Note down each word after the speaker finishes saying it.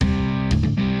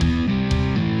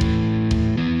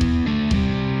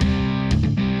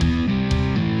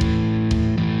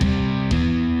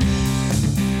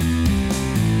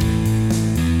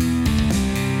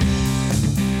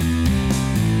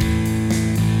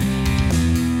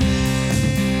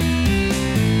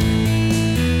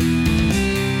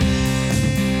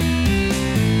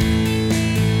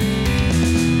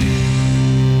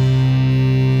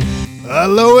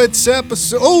Hello, it's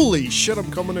episode... Holy shit,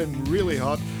 I'm coming in really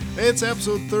hot. It's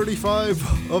episode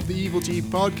 35 of the Evil G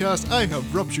Podcast. I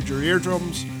have ruptured your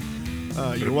eardrums.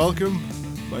 You're welcome.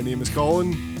 My name is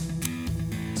Colin.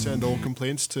 Send all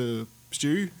complaints to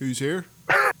Stu, who's here.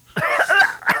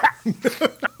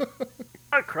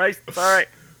 Oh Christ! Sorry.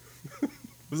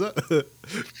 Was that?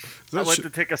 I went to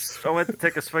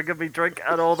take a swig of my drink,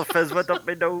 and all the fizz went up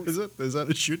my nose. Is that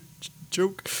a shoot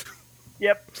joke?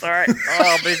 Yep. Sorry.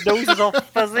 Oh, my nose is all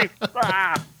fizzy.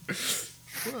 Ah.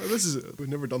 Well, we've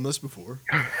never done this before.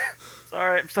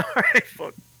 Sorry. I'm sorry.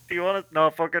 Fuck. Do you want it?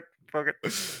 No. Fuck it. Fuck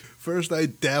it. First, I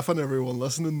deafen everyone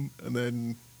listening, and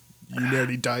then you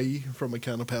nearly die from a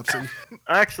can of Pepsi.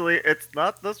 Actually, it's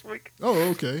not this week. Oh,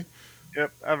 okay.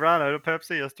 Yep. I ran out of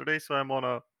Pepsi yesterday, so I'm on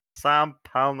a San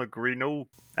Pellegrino.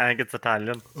 I think it's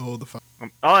Italian. Oh, the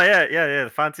yeah.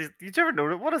 The fancy. Did you ever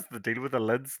know what is the deal with the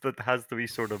lids that has the wee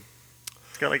sort of?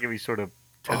 It's got like a wee sort of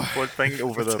tinfoil thing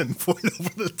over the tinfoil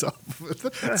over the top of it.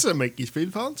 That's to make you feel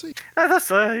fancy. That's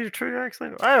true,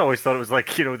 actually. I always thought it was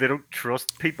like, they don't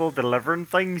trust people delivering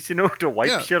things, to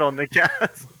wipe shit on the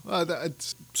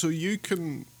cans. So you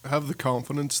can have the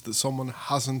confidence that someone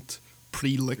hasn't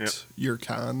pre-licked your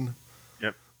can.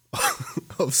 Yep.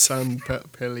 Of San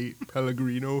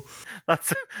Pellegrino.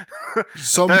 That's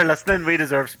they're listening. We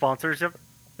deserve sponsorship.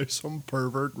 There's some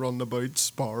pervert running about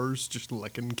spars just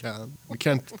licking can. We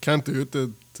can't do it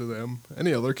to them.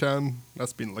 Any other can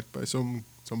that's been licked by some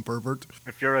pervert.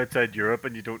 If you're outside Europe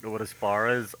and you don't know what a spar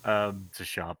is, it's a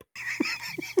shop.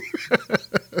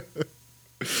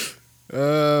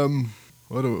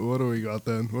 What do we got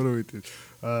then? What do we do?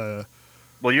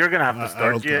 Well, you're gonna have to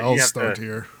start. I'll start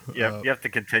here. You have to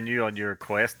continue on your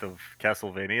quest of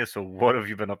Castlevania. So, what have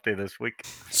you been up to this week?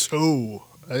 So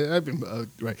I've been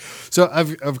right. So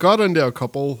I've got into a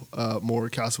couple more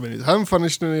Castlevanias. I haven't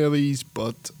finished any of these,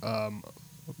 but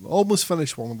almost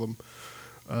finished one of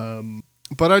them.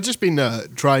 But I've just been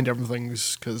trying different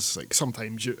things because, like,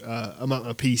 sometimes I'm at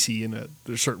my PC and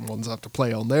there's certain ones I have to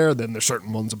play on there. Then there's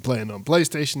certain ones I'm playing on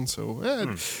PlayStation. So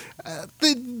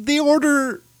the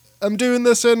order I'm doing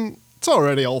this in, it's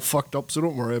already all fucked up, so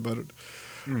don't worry about it.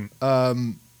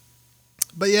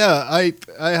 But yeah, I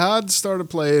had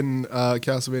started playing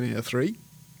Castlevania 3.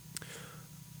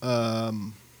 I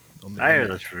hear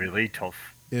that's really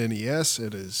tough. NES,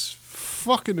 it is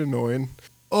fucking annoying.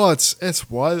 Oh,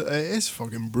 it's wild. It's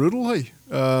fucking brutal, hey.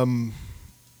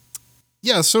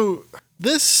 Yeah, so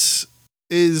this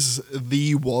is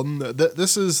the one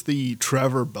this is the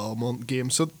Trevor Belmont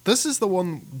game. So this is the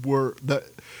one where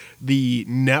the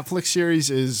Netflix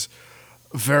series is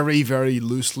very, very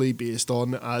loosely based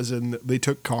on, as in they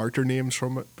took character names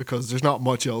from it because there's not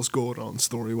much else going on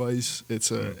story-wise.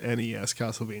 It's a NES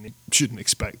Castlevania. Shouldn't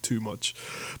expect too much.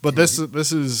 But this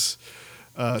is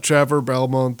Trevor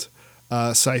Belmont,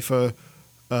 Sypha,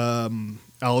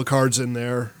 Alucard's in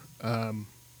there, and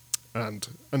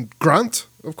Grant,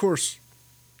 of course.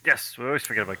 Yes, we always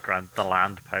forget about Grant, the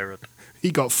land pirate.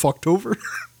 He got fucked over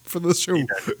for the show.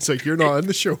 It's like, you're not in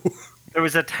the show. There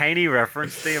was a tiny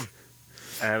reference to him.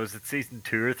 Was it season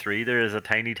 2 or 3? There is a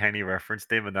tiny, tiny reference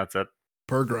to him, and that's it.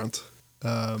 Per Grant.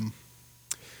 And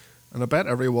I bet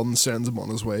everyone sends him on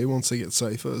his way once they get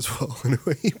Sypha as well,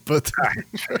 anyway.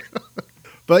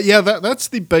 But yeah, that's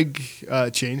the big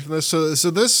change from this. So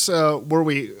this, where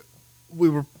we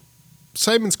were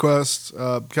Simon's Quest,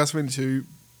 Castlevania 2,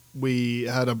 we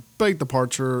had a big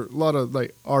departure, a lot of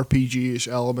like RPG-ish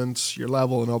elements. You're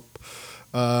leveling up,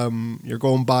 you're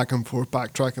going back and forth,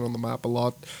 backtracking on the map a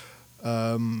lot.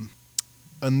 And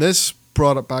this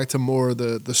brought it back to more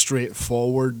the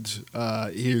straightforward,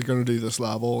 you're going to do this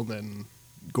level and then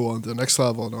go on to the next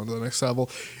level and on to the next level.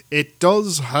 It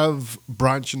does have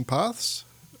branching paths.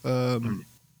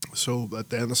 So at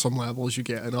the end of some levels you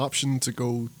get an option to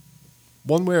go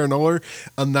one way or another,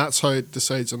 and that's how it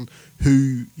decides on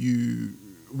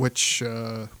which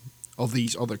of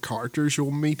these other characters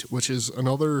you'll meet, which is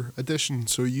another addition.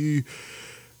 So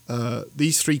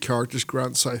these three characters,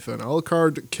 Grant, Sypha, and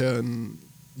Alucard,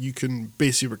 you can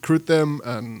basically recruit them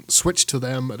and switch to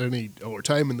them at any other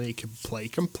time, and they can play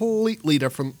completely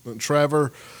different than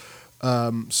Trevor.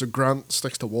 So Grant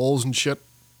sticks to walls and shit.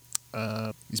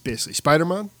 He's basically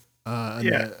Spider-Man.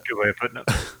 Good way of putting it.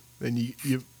 Then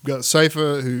you've got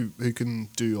Sypha, who can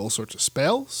do all sorts of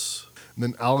spells. And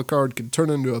then Alucard can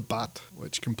turn into a bat,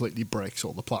 which completely breaks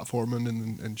all the platforming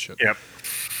and shit. Yep.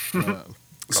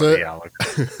 So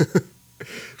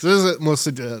this is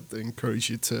mostly to encourage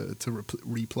you to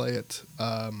replay it.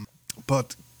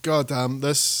 But goddamn,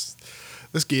 this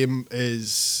game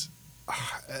is...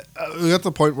 I'm at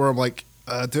the point where I'm like,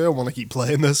 do I want to keep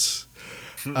playing this?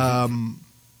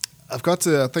 I've got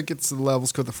to, I think it's the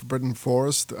levels called the Forbidden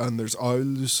Forest, and there's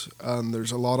owls, and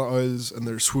there's a lot of owls, and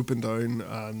they're swooping down,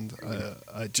 and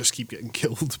I just keep getting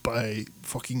killed by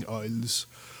fucking owls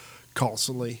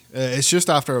constantly. It's just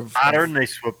after Pattern they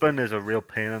swooping is a real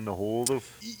pain in the hole, though.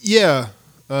 yeah.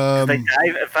 'Cause they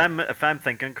dive. If I'm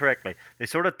thinking correctly, they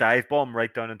sort of dive bomb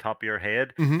right down on top of your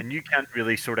head, Mhm. and you can't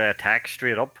really sort of attack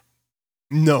straight up.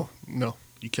 No,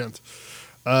 you can't.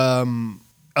 And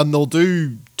they'll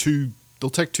do two. They'll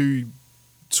take two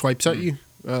swipes at you.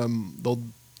 They'll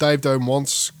dive down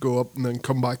once, go up, and then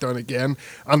come back down again.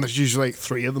 And there's usually like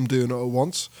three of them doing it at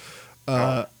once.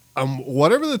 And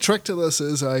whatever the trick to this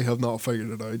is, I have not figured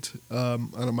it out.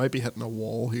 And I might be hitting a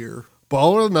wall here. But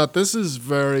other than that, this is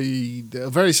very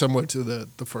similar to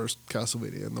the first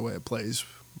Castlevania in the way it plays.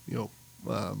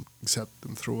 Except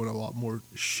them throwing a lot more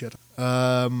shit.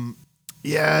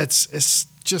 Yeah, it's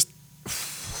just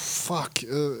fuck.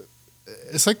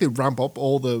 It's like they ramp up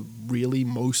all the really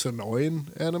most annoying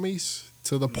enemies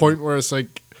to the point where it's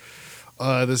like,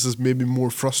 this is maybe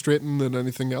more frustrating than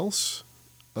anything else.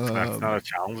 That's not a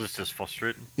challenge; it's just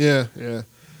frustrating. Yeah.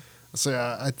 So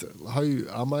how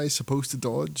am I supposed to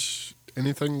dodge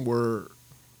anything where,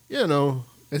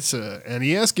 it's a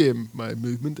NES game. My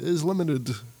movement is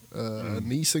limited, and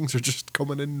these things are just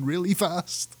coming in really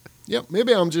fast. Yep,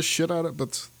 maybe I'm just shit at it,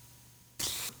 but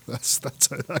that's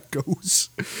how that goes.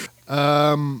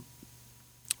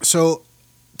 So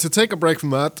to take a break from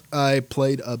that, I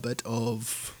played a bit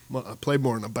of. Well, I played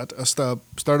more than a bit. I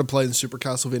started playing Super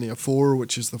Castlevania 4,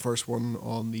 which is the first one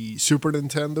on the Super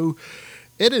Nintendo.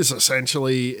 It is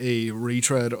essentially a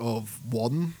retread of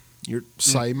 1. You're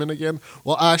Simon again.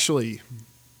 Well, actually,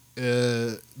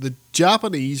 the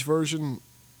Japanese version,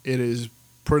 it is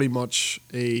pretty much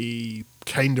a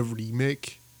kind of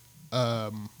remake.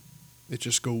 It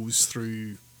just goes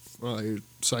through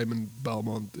Simon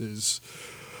Belmont is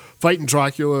fighting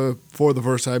Dracula for the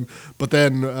first time, but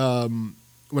then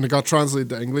when it got translated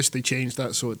to English, they changed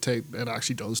that so it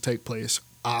actually does take place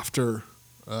after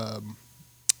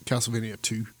Castlevania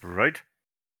 2. Right.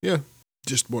 Yeah,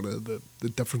 just one of the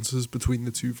differences between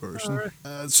the two versions.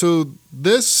 So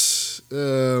this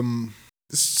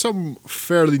some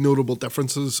fairly notable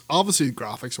differences. Obviously,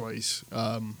 graphics wise,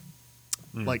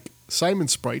 like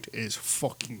Simon's sprite is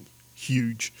fucking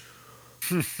huge,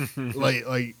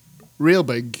 like real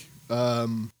big,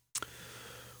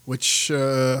 which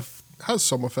has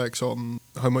some effects on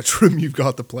how much room you've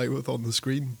got to play with on the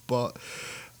screen. But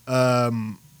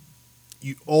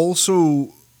you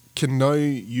also can now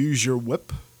use your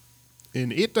whip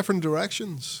in 8 different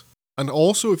directions. And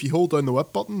also, if you hold down the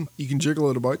whip button, you can jiggle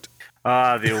it about.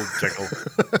 The old jiggle.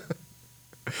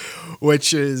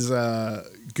 Which is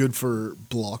good for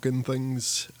blocking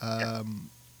things.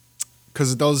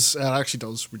 Because it actually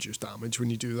does reduce damage when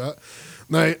you do that.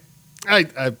 Now,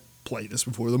 I played this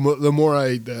before. The more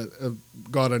I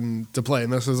got into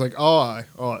playing this, I was like,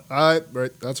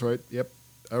 right, that's right. Yep,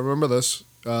 I remember this.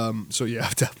 So yeah,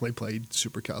 I've definitely played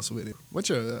Super Castlevania,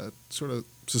 which I sort of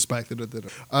suspected I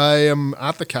did. I am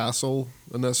at the castle,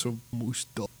 and that's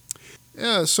almost done.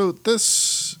 Yeah, so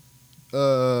this,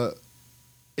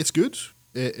 it's good.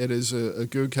 It is a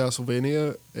good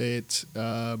Castlevania. It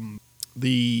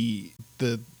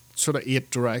the sort of 8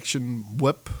 direction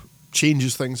whip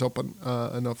changes things up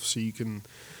enough so you're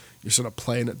sort of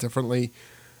playing it differently.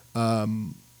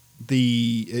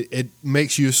 It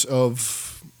makes use of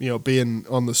being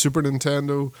on the Super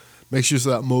Nintendo, makes use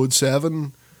of that mode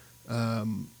 7.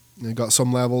 You got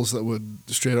some levels that would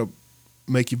straight up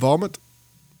make you vomit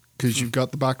because you've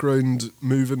got the background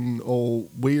moving all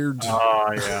weird.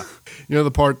 Oh yeah. The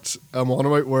part I'm on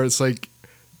about where it's like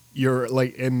you're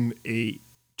like in a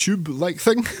tube like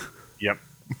thing. Yep.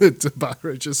 The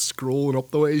background just scrolling up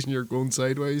the ways and you're going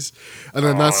sideways, and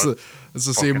then that's the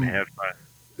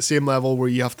same level where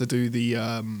you have to do the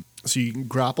so you can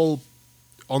grapple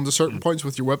onto certain points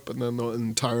with your whip, and then the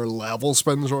entire level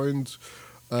spins around,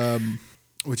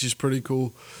 which is pretty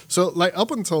cool. So like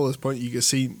up until this point, you can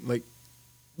see like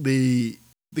they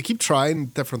keep trying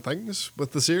different things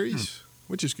with the series,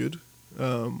 which is good,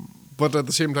 but at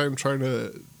the same time trying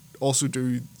to also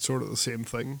do sort of the same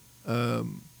thing.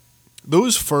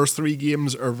 Those first 3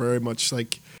 games are very much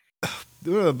like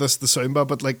this the sound bad,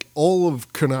 but like all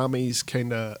of Konami's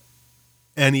kind of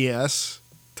NES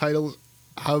titles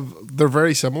they're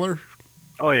very similar.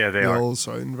 Oh yeah, they all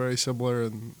sound very similar,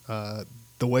 and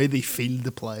the way they feel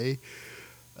to play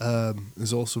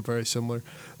is also very similar.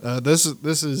 This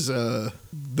is the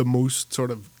most sort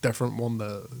of different one,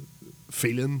 the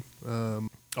feeling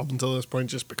up until this point,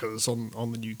 just because it's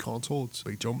on the new console. It's a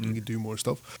big jump. You can do more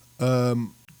stuff.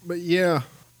 But yeah,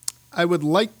 I would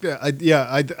like that.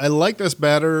 I like this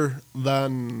better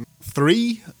than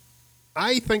 3.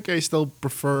 I think I still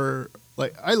prefer.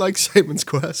 Like, I like Simon's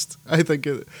Quest. I think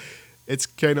it's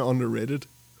kind of underrated.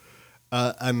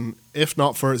 And if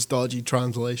not for its dodgy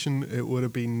translation, it would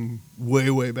have been way,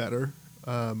 way better.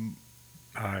 And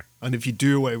if you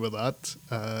do away with that,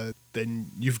 then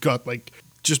you've got like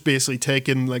just basically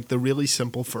taking like the really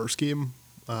simple first game,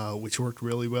 which worked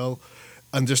really well,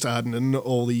 and just adding in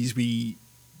all these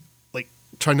like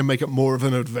trying to make it more of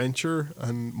an adventure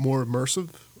and more immersive,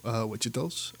 which it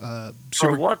does.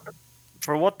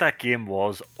 For what that game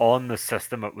was on the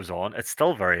system it was on, it's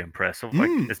still very impressive. Like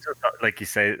it's just like you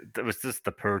say, it was just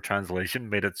the poor translation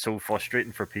made it so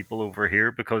frustrating for people over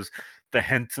here because the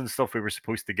hints and stuff we were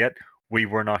supposed to get, we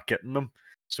were not getting them.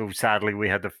 So sadly, we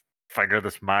had to figure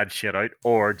this mad shit out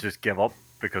or just give up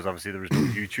because obviously there was no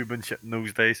YouTube and shit in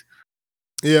those days.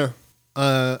 Yeah,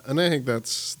 and I think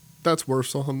that's worth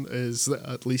something. Is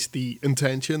at least the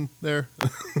intention there.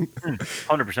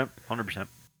 100%,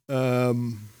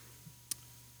 100%.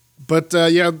 But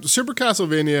yeah, Super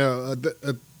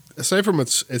Castlevania, aside from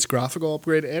its graphical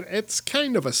upgrade, it's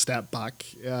kind of a step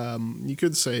back. You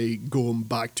could say going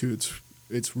back to its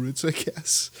roots, I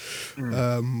guess,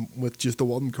 with just the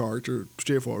one character,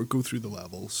 straightforward, go through the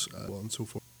levels, and so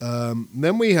forth.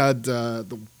 Then we had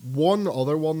the one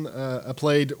other one I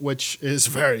played, which is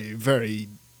very, very,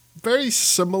 very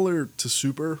similar to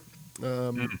Super.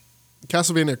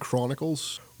 Castlevania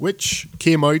Chronicles, which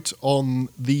came out on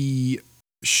the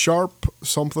Sharp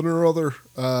something or other,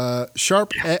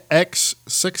 Sharp X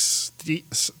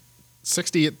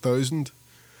 68,000,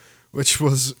 which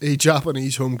was a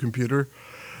Japanese home computer.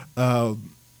 Now,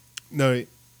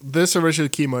 this originally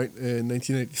came out in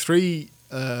 1993,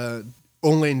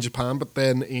 only in Japan, but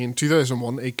then in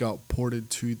 2001 it got ported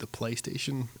to the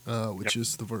PlayStation, which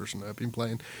is the version I've been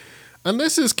playing. And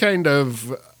this is kind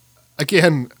of,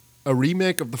 again, a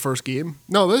remake of the first game.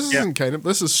 No, this isn't kind of.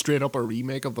 This is straight up a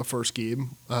remake of the first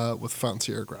game with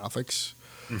fancier graphics.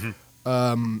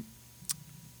 But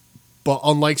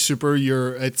unlike Super,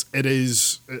 it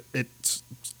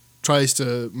tries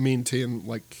to maintain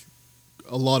like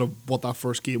a lot of what that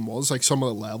first game was. Like some of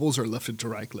the levels are lifted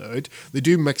directly out. They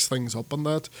do mix things up on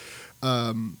that,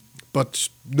 but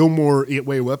no more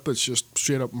 8-way whip. It's just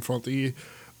straight up in front of you.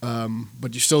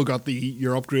 But you still got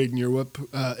you're upgrading your whip.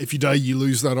 If you die, you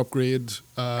lose that upgrade.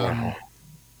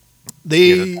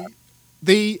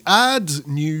 They add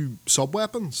new sub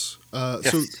weapons.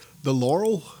 So the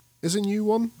Laurel is a new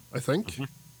one, I think.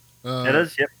 It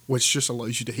is, yep. Which just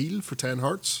allows you to heal for 10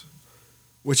 hearts,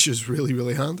 which is really,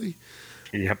 really handy.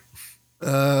 Yep.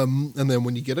 And then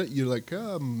when you get it, you're like,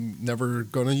 I'm never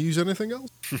gonna use anything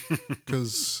else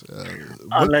because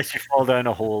unless you fall down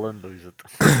a hole and lose it.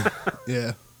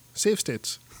 Yeah. Save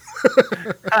states.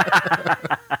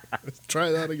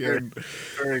 Try that again.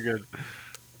 Very good.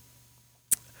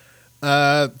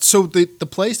 So the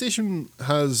PlayStation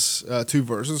has two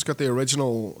versions. It's got the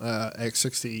original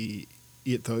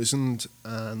X68000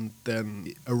 and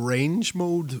then Arrange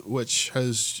mode, which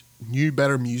has new,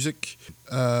 better music.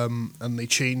 And they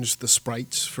changed the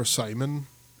sprites for Simon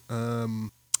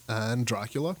and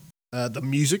Dracula. The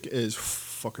music is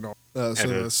fucking awesome. So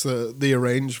that's the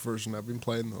Arrange version I've been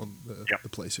playing on the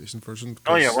PlayStation version.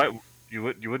 Oh yeah, what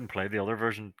you wouldn't play the other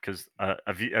version because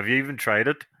have you even tried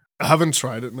it? I haven't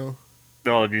tried it. No.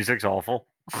 No, the music's awful.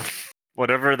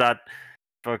 Whatever that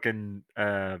fucking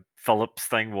Philips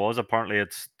thing was, apparently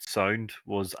its sound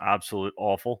was absolute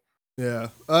awful. Yeah,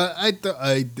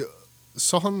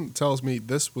 someone tells me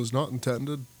this was not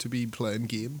intended to be playing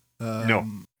game.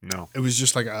 No. It was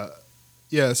just like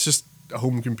it's just a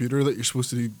home computer that you're supposed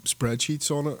to do spreadsheets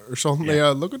on it or something. Yeah,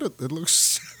 look at it. It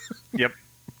looks. Yep.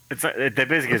 They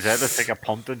basically said to take a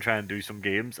punt and try and do some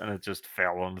games, and it just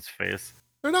fell on its face.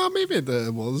 Or no, maybe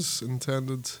it was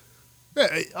intended.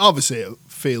 Yeah, obviously, it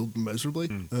failed miserably.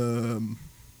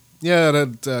 Yeah, it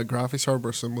had graphics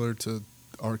hardware similar to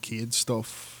arcade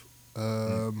stuff.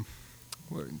 Well,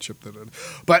 chip that in.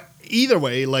 But either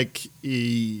way, like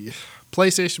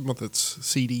PlayStation with its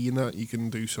CD and that, you can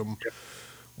do some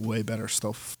way better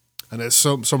stuff. And there's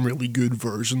some really good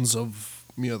versions of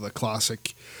the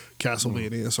classic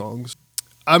Castlevania songs.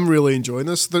 I'm really enjoying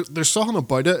this. There's something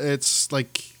about it. It's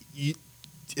like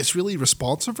it's really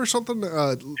responsive or something.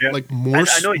 Like more.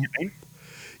 I know what you mean.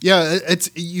 Yeah,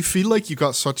 you feel like you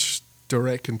got such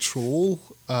direct control.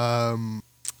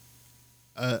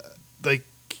 Like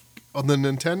on the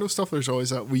Nintendo stuff, there's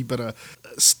always that wee bit of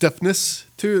stiffness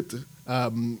to it.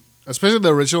 Especially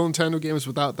the original Nintendo games,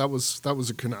 but that was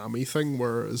a Konami thing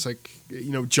where it's like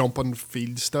jump on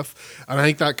field stuff, and I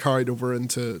think that carried over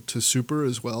into Super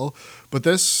as well. But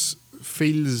this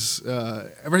feels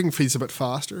everything feels a bit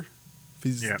faster.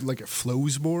 Feels Yeah. like it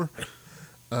flows more.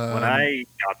 When I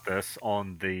got this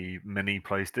on the mini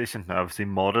PlayStation, I obviously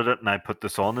modded it and I put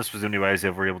this on. This was the only way I was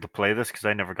ever able to play this because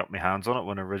I never got my hands on it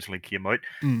when it originally came out.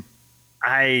 Mm.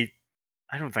 I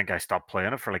don't think I stopped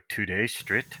playing it for like 2 days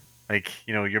straight. Like,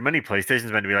 your mini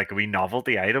PlayStation's meant to be like a wee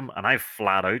novelty item, and I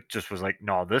flat out just was like,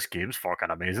 no, this game's fucking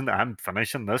amazing. I'm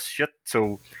finishing this shit.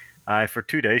 So, for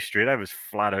 2 days straight, I was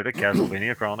flat out at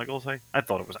Castlevania Chronicles. I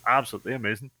thought it was absolutely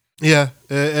amazing. Yeah,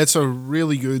 it's a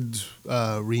really good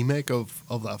remake of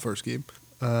that first game,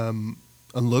 and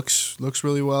looks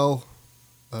really well.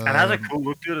 And has a cool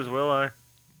look to it as well.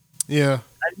 Yeah,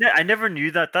 I never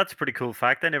knew that. That's a pretty cool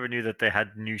fact. I never knew that they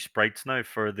had new sprites now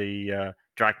for the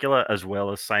Dracula as well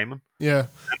as Simon. yeah.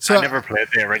 So I never played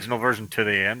the original version to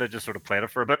the end. I just sort of played it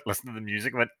for a bit, listened to the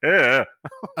music, and went, eh.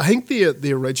 I think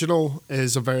the original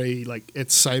is a very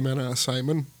it's Simon as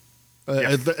Simon.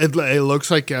 Yes. It looks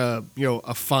like a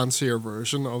fancier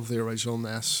version of the original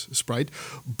NES sprite,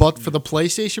 but for the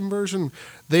PlayStation version,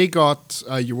 they got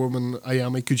your woman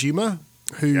Ayami Kojima,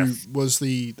 who was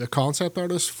the concept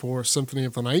artist for Symphony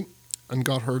of the Night, and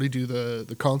got her to do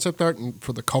the concept art and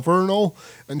for the cover and all.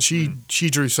 And she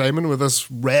drew Simon with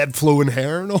this red flowing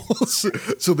hair and all.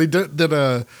 So they did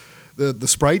the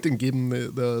sprite and gave him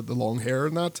the long hair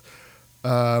and that.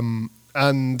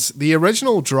 And the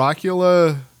original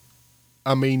Dracula,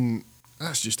 I mean,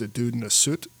 that's just a dude in a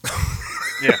suit.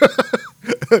 Yeah.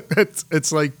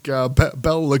 It's like Bela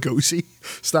Lugosi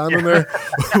standing there,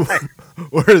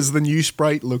 whereas the new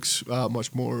sprite looks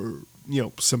much more,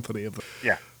 Symphony of the...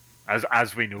 Yeah.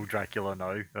 As we know Dracula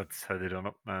now, that's how they done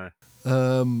it.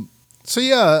 So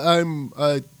yeah,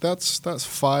 that's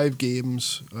 5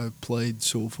 games I've played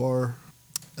so far,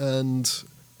 and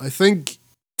I think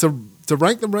to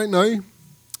rank them right now,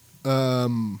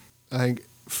 I think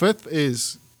 5th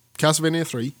is Castlevania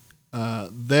 3.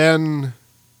 Then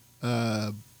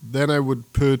I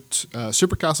would put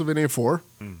Super Castlevania 4.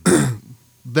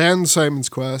 Then Simon's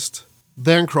Quest.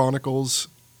 Then Chronicles.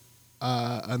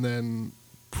 And then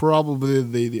probably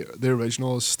the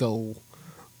original is still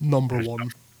number 1.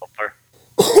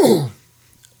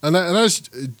 And that's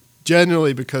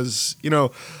genuinely because,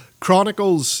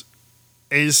 Chronicles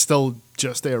is still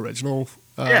just the original.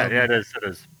 Yeah, it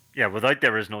is. Yeah, without the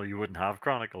original, you wouldn't have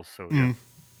Chronicles. So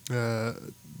yeah.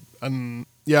 And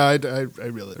yeah, I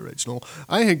really original.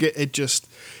 I think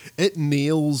it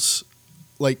nails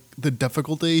like the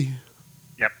difficulty.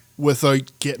 Yep.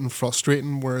 Without getting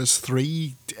frustrating, whereas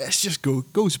 3, it's just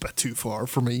goes a bit too far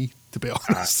for me, to be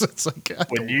honest. It's like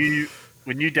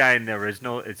when you die in the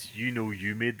original, it's you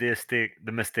made the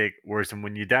mistake. Whereas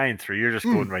when you die in 3, you're just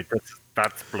going, right,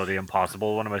 that's bloody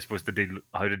impossible. What am I supposed to do?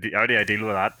 How do I deal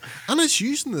with that? And it's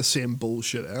using the same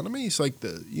bullshit enemies, like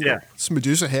it's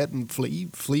Medusa Head and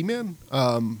Flea Man.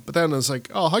 But then it's like,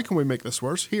 oh, how can we make this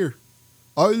worse? Here,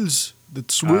 owls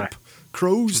that swoop,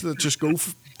 crows that just go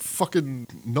fucking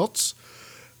nuts.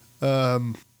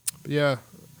 Yeah.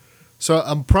 So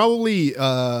I'm probably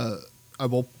I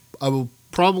will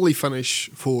probably finish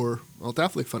 4. I'll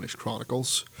definitely finish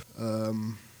Chronicles.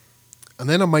 And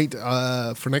then I might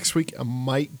for next week I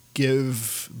might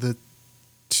give the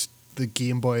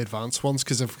Game Boy Advance ones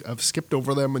because I've skipped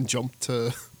over them and jumped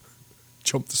to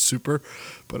Super.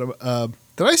 But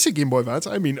did I say Game Boy Advance?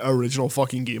 I mean original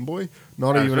fucking Game Boy,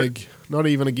 not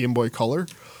even a Game Boy Color.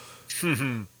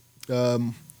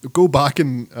 Go back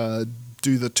and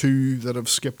do the 2 that I've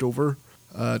skipped over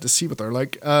to see what they're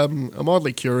like. I'm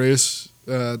oddly curious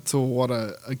to what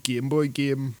a Game Boy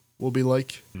game will be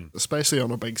like, especially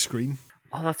on a big screen.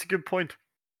 Oh, that's a good point.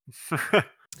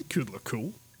 It could look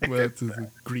cool with the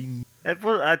green. It's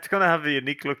going to have a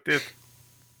unique look to it,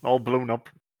 all blown up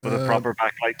with a proper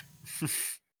backlight.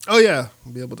 Oh yeah,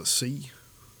 I'll be able to see.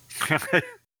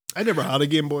 I never had a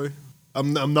Game Boy.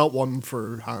 I'm not one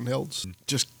for handhelds.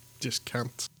 Just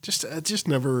can't. I just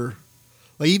never.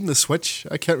 Like even the Switch,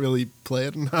 I can't really play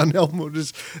it in handheld mode.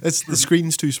 It's the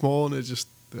screen's too small, and it just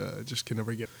can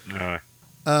never get. No.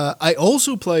 I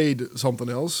also played something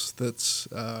else that's.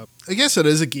 I guess it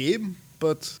is a game,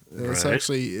 but it's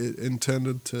actually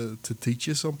intended to teach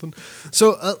you something.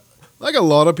 So, like a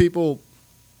lot of people,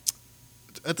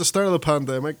 at the start of the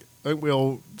pandemic, I think we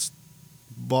all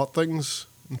bought things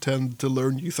intended to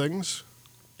learn new things.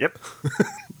 Yep.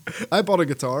 I bought a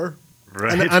guitar,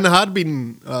 right, and I had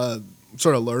been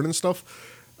sort of learning stuff.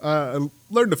 I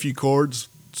learned a few chords,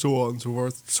 so on and so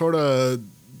forth. Sort of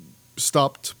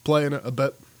stopped playing it a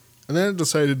bit, and then I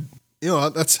decided,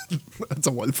 that's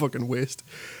a wild fucking waste.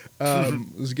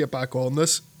 Let's get back on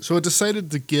this. So I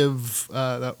decided to give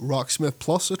that Rocksmith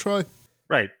Plus a try.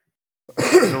 Right.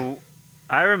 So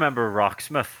I remember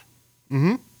Rocksmith.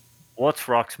 Mm-hmm. What's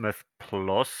Rocksmith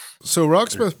Plus? So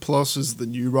Rocksmith Plus is the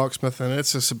new Rocksmith, and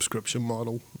it's a subscription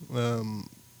model.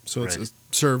 So it's Right. a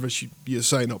service you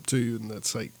sign up to, and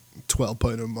it's like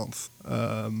 £12 a month.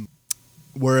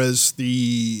 Whereas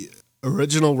the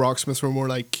original Rocksmiths were more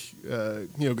like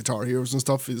Guitar Heroes and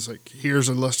stuff. Is like, here's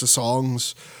a list of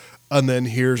songs, and then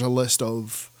here's a list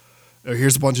of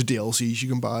here's a bunch of DLCs you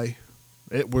can buy.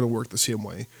 It would have worked the same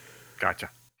way. Gotcha.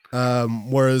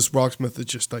 Whereas Rocksmith is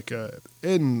just like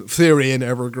in theory, an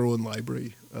ever-growing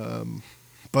library.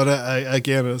 But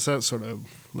again, it's that sort of,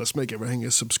 let's make everything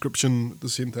a subscription at the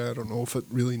same time. I don't know if it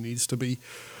really needs to be.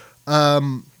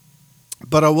 But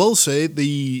I will say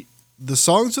the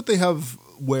songs that they have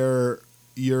where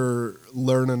you're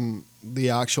learning the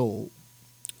actual,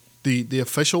 the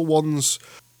official ones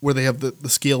where they have the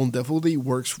scale and difficulty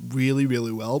works really,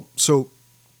 really well. So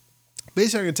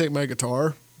basically I can take my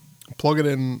guitar, plug it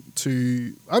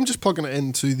into, I'm just plugging it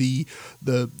into the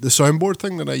soundboard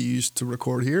thing that I use to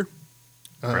record here.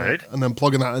 Right. And then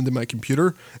plugging that into my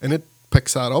computer, and it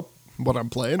picks that up, what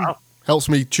I'm playing. Wow. Helps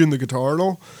me tune the guitar and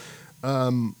all.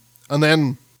 And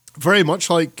then, very much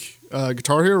like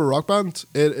Guitar Hero or Rock Band,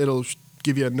 it'll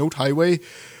give you a note highway,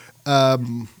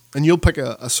 and you'll pick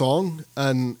a song,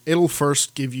 and it'll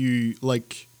first give you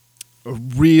like a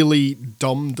really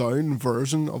dumbed down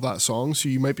version of that song. So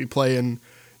you might be playing,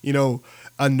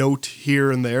 a note here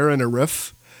and there in a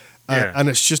riff, and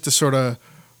it's just a sort of,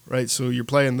 right, so you're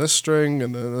playing this string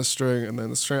and then this string and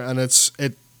then this string,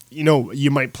 and you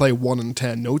might play 1 in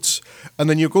 10 notes, and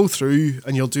then you'll go through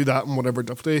and you'll do that in whatever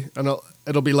difficulty, and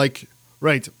it'll be like,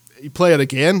 right, you play it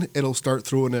again, it'll start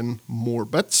throwing in more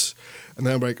bits, and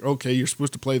then I'm like, okay, you're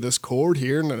supposed to play this chord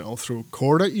here, and then I'll throw a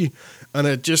chord at you, and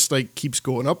it just like keeps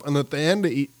going up, and at the end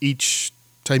of each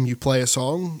time you play a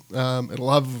song,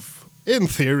 it'll have, in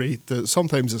theory,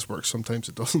 sometimes this works, sometimes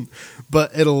it doesn't,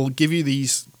 but it'll give you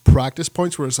these practice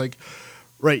points where it's like,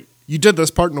 right, you did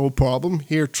this part, no problem.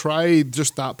 Here, try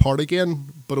just that part again,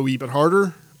 but a wee bit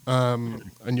harder,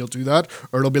 and you'll do that.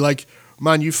 Or it'll be like,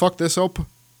 man, you fucked this up.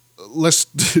 Let's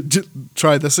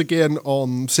try this again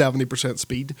on 70%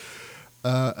 speed.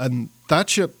 And that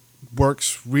shit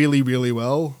works really, really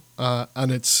well,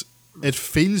 and it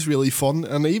feels really fun.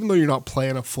 And even though you're not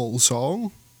playing a full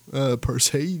song per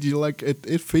se,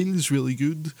 it feels really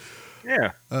good.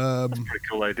 Yeah, that's a pretty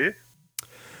cool idea.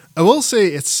 I will say,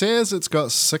 it says it's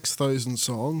got 6,000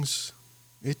 songs.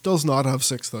 It does not have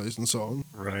 6,000 songs.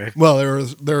 Right. Well,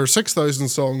 there are 6,000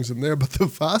 songs in there, but the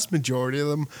vast majority of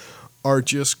them are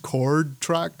just chord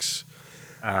tracks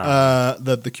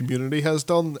that the community has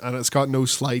done, and it's got no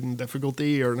sliding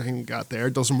difficulty or anything like that there.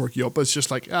 It doesn't work you up. It's just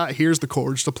like, here's the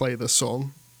chords to play this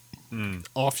song.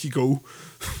 Off you go.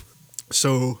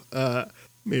 So,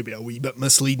 maybe a wee bit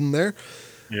misleading there.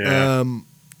 Yeah.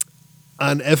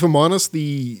 And if I'm honest,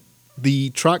 the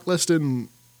track listing,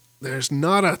 there's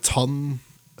not a ton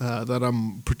that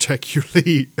I'm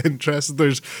particularly interested.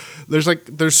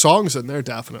 There's songs in there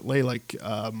definitely. Like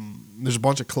there's a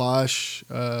bunch of Clash,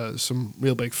 some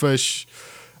Real Big Fish,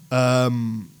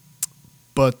 but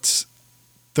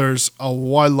there's a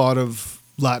wild lot of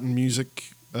Latin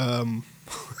music.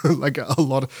 Like a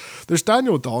lot of. There's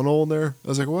Daniel O'Donnell in there. I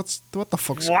was like, what the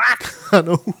fuck's What? I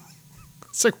know.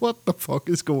 It's like, what the fuck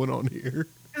is going on here?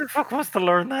 Who the fuck wants to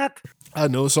learn that? I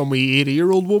know, some wee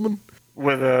 80-year-old woman.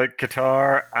 With a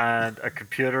guitar and a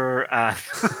computer and...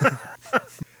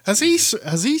 Has he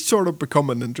sort of become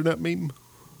an internet meme?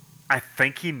 I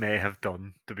think he may have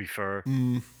done, to be fair.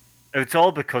 It's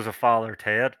all because of Father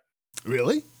Ted.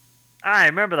 Really? I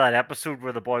remember that episode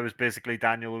where the boy was basically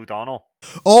Daniel O'Donnell.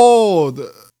 Oh,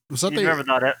 was that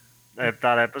remember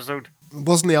that episode?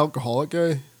 Wasn't the alcoholic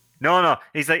guy? No.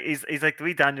 He's like the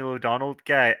wee Daniel O'Donnell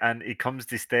guy, and he comes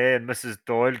to stay, and Mrs.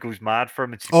 Doyle goes mad for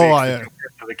him, and she bakes the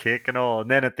chocolate for the cake and all.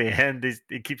 And then at the end,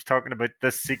 he keeps talking about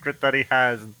this secret that he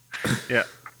has. And, yeah,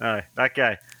 that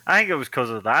guy. I think it was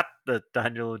because of that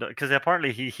Daniel, because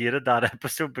apparently he hated that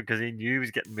episode because he knew he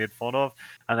was getting made fun of,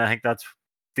 and I think that's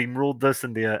steamrolled this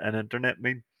into an internet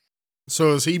meme.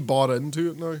 So has he bought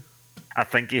into it now? I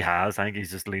think he has. I think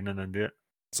he's just leaning into it.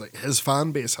 It's like his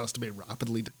fan base has to be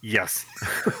rapidly. Yes.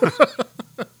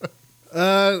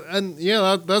 And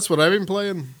yeah, that's what I've been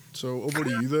playing. So over to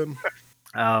you then.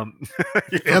 And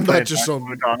that just on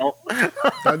O'Donnell.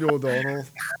 Daniel O'Donnell.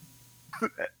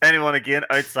 Anyone again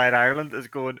outside Ireland is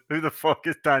going, who the fuck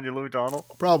is Daniel O'Donnell?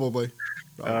 Probably.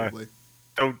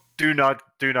 Do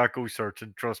not go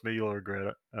searching. Trust me, you'll regret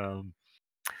it.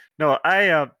 No,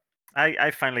 I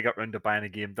I finally got round to buying a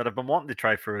game that I've been wanting to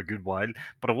try for a good while,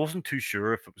 but I wasn't too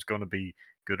sure if it was going to be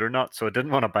good or not. So I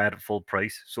didn't want to buy it at full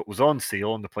price. So it was on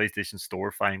sale on the PlayStation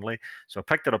Store finally. So I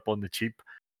picked it up on the cheap.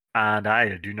 And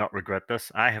I do not regret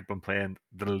this. I have been playing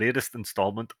the latest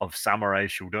installment of Samurai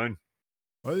Showdown.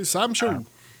 Well, Sam Show.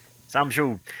 Sam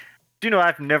Show. Do you know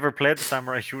I've never played the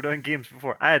Samurai Showdown games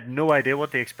before? I had no idea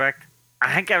what to expect.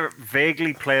 I think I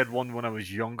vaguely played one when I was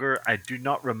younger. I do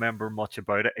not remember much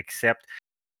about it, except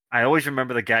I always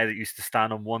remember the guy that used to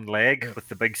stand on one leg with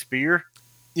the big spear.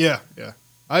 Yeah.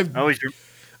 I always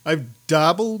I've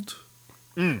dabbled.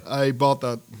 Mm. I bought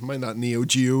that Neo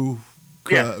Geo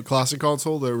classic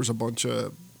console. There was a bunch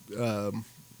of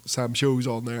Sam shows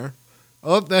on there.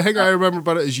 The thing I remember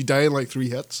about it is you die in like 3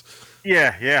 hits.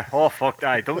 Yeah. Oh fuck!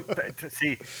 I don't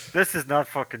see. This is not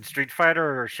fucking Street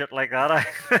Fighter or shit like that.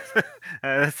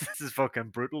 This is fucking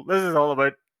brutal. This is all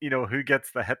about who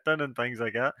gets the hit done and things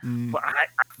like that. But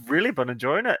I've really been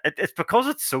enjoying it. It's because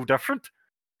it's so different.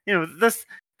 This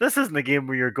isn't a game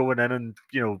where you're going in and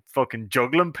fucking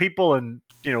juggling people and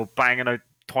banging out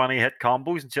 20 hit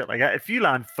combos and shit like that. If you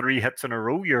land 3 hits in a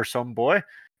row, you're some boy.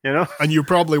 And you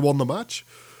probably won the match.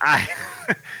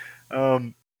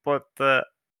 But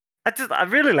I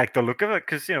really like the look of it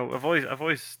because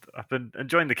I've been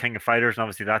enjoying the King of Fighters, and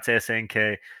obviously that's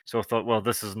SNK. So I thought, well,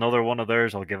 this is another one of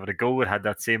theirs. I'll give it a go. It had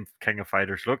that same King of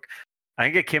Fighters look. I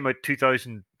think it came out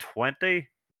 2020,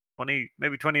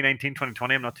 maybe 2019,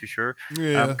 2020. I'm not too sure.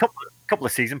 Yeah. Couple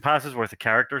of season passes worth of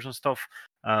characters and stuff.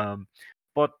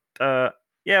 But I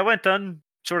went in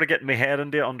sort of getting my head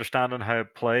into it, understanding how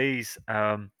it plays.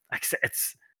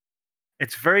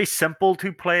 It's very simple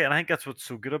to play, and I think that's what's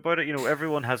so good about it.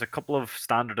 Everyone has a couple of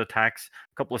standard attacks,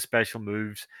 a couple of special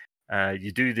moves.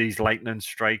 You do these lightning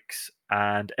strikes,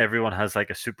 and everyone has like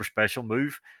a super special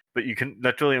move, but you can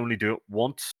literally only do it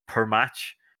once per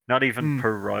match, not even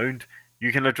per round.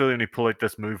 You can literally only pull out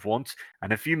this move once,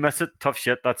 and if you miss it, tough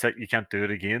shit, that's it. You can't do it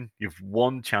again. You've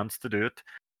one chance to do it.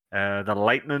 The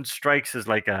lightning strikes is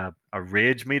like a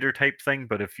rage meter type thing,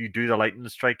 but if you do the lightning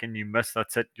strike and you miss,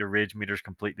 that's it. Your rage meter's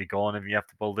completely gone and you have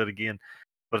to build it again.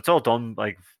 But it's all done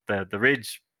like the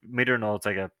rage meter and all. It's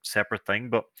like a separate thing,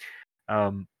 but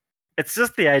it's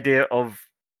just the idea of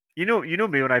you know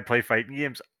me when I play fighting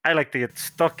games. I like to get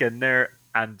stuck in there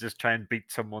and just try and beat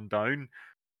someone down.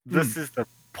 This is the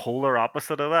polar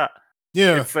opposite of that.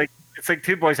 Yeah. It's like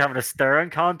two boys having a staring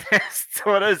contest.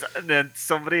 So it is, and then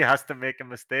somebody has to make a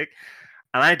mistake.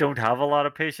 And I don't have a lot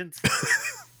of patience.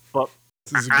 But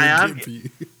this is a good game for you.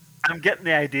 I'm getting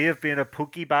the idea of being a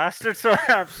pokey bastard. So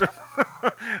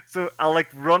so I'll like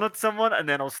run at someone and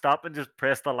then I'll stop and just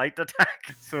press the light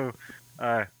attack. So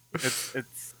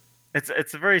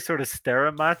it's a very sort of stare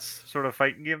match sort of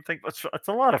fighting game thing. But it's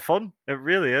a lot of fun. It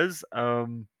really is.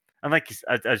 And like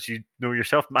as you know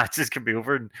yourself, matches can be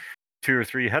over in 2 or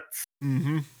 3 hits.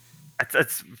 Mm-hmm.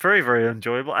 It's very, very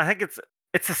enjoyable. I think it's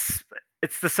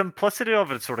the simplicity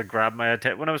of it sort of grabbed my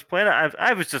attention when I was playing it.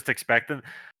 I was just expecting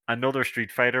another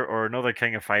Street Fighter or another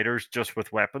King of Fighters just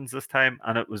with weapons this time,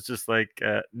 and it was just like,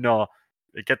 no,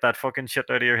 get that fucking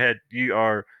shit out of your head.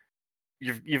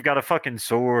 You've got a fucking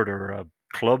sword or a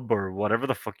club or whatever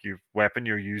the fuck weapon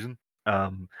you're using.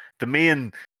 The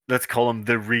main, let's call him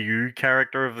the Ryu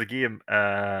character of the game,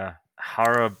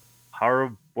 Hara,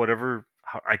 whatever.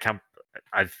 I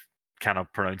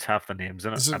cannot pronounce half the names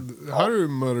in it. Is it Haru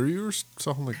Maru or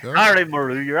something like that? Haru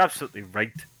Maru, you're absolutely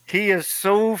right. He is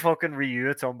so fucking Ryu,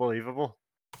 it's unbelievable.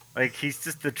 Like, he's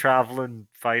just the traveling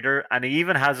fighter, and he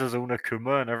even has his own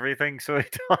Akuma and everything, so he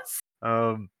does.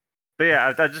 But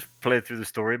yeah, I just played through the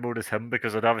story mode as him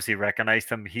because I'd obviously recognized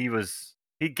him. He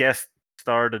guest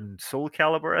starred in Soul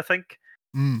Calibur, I think.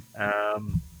 I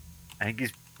think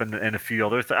he's been in a few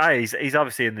other things. He's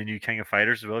obviously in the new King of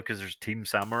Fighters as well because there's Team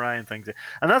Samurai and things.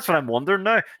 And that's what I'm wondering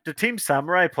now. Do Team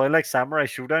Samurai play like Samurai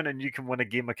Showdown and you can win a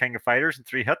game of King of Fighters in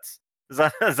 3 hits? Is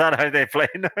that how they play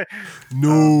now?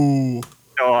 No.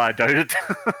 No, I doubt it.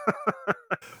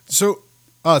 So,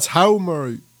 it's How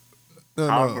Maru.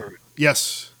 No.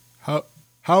 Yes. How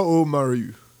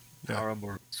Maru. Yeah.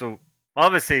 So,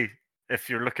 obviously, if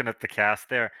you're looking at the cast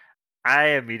there, I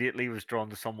immediately was drawn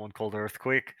to someone called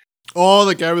Earthquake. Oh,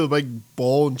 the guy with the big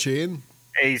ball and chain?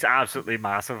 He's absolutely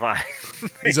massive.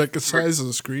 He's like the size of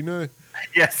the screen now.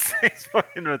 Yes, he's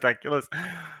fucking ridiculous.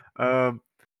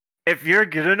 If you're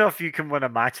good enough, you can win a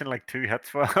match in like 2 hits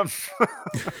for him.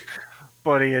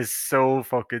 But he is so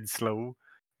fucking slow.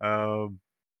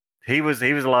 He was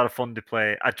a lot of fun to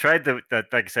play. I tried like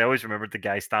I say, I always remembered the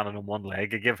guy standing on one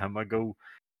leg. I give him a go.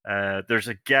 There's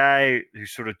a guy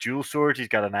who's sort of dual swords. He's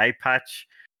got an eye patch.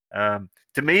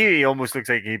 To me, he almost looks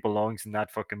like he belongs in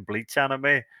that fucking Bleach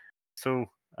anime. So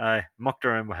I mucked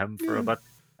around with him for a Yeah.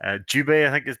 bit. Jubei,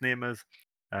 I think his name is.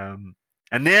 And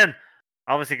then,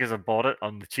 obviously, because I bought it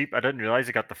on the cheap, I didn't realize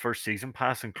I got the first season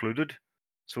pass included.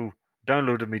 So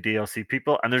downloaded me DLC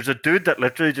people, and there's a dude that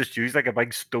literally just used like a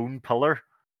big stone pillar.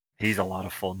 He's a lot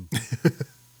of fun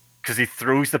because he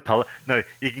throws the pillar. Now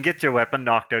you can get your weapon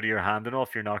knocked out of your hand and all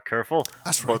if you're not careful.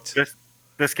 That's But right.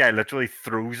 this guy literally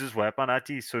throws his weapon at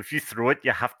you. So if you throw it,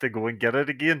 you have to go and get it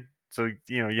again. So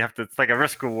you have to. It's like a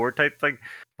risk reward type thing.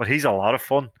 But he's a lot of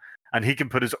fun, and he can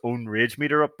put his own rage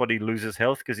meter up, but he loses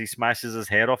health because he smashes his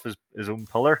head off his own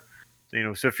pillar.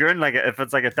 So if you're in if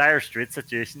it's like a dire straight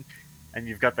situation, and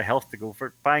you've got the health to go for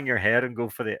it, bang your head and go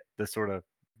for the sort of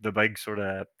the big sort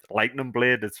of lightning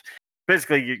blade. It's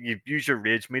basically you use your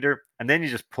rage meter and then you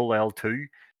just pull L2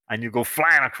 and you go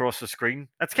flying across the screen.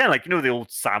 That's kind of like the old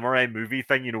samurai movie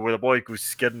thing, where the boy goes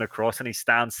skidding across and he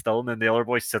stands still and then the other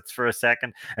boy sits for a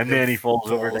second and then he falls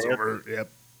over dead.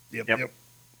 Yep.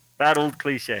 That old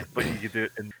cliche, but you could do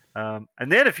it.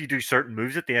 And then if you do certain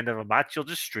moves at the end of a match, you'll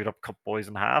just straight up cut boys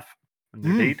in half and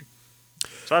they're dead.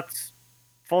 So that's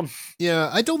fun. Yeah,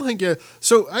 I don't think.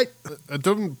 So I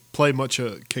didn't play much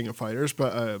of King of Fighters,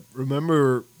 but I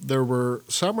remember there were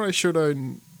Samurai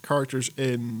Showdown characters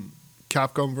in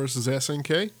Capcom versus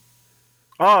SNK.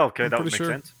 Oh, okay, that would make sure.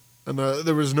 sense. And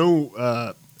there was no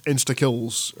insta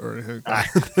kills or anything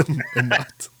like that in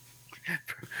that.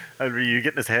 And Ryu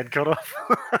getting his head cut off.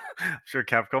 I'm sure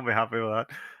Capcom will be happy with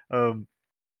that.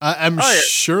 I'm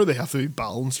sure they have to be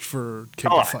balanced for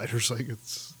King of Fighters. Like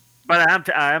it's. But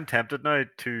I am tempted now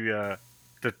to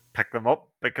pick them up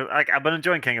because I've been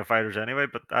enjoying King of Fighters anyway.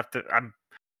 But I'm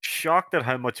shocked at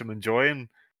how much I'm enjoying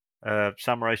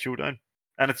Samurai Showdown,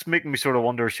 and it's making me sort of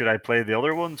wonder: should I play the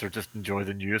other ones or just enjoy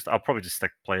the newest? I'll probably just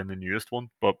stick playing the newest one.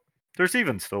 But there's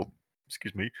there's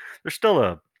still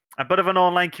a bit of an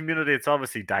online community. It's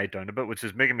obviously died down a bit, which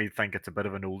is making me think it's a bit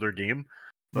of an older game.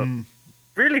 But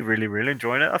really, really, really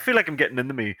enjoying it. I feel like I'm getting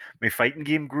into my fighting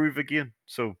game groove again.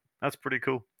 So that's pretty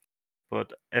cool.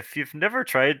 But if you've never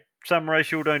tried Samurai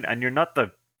Showdown and you're not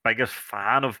the biggest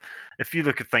fan of, if you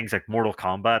look at things like Mortal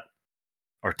Kombat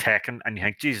or Tekken and you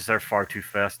think, Jesus, they're far too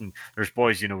fast, and there's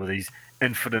boys, with these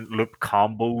infinite loop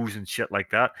combos and shit like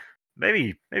that,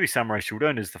 maybe Samurai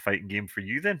Showdown is the fighting game for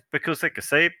you then. Because like I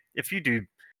say, if you do,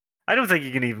 I don't think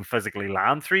you can even physically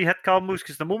land 3-hit combos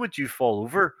because the moment you fall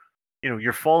over,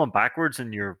 you're falling backwards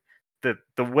and the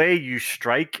way you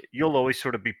strike, you'll always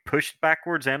sort of be pushed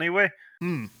backwards anyway.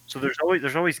 So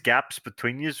there's always gaps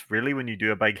between you, really, when you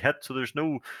do a big hit. So there's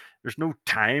no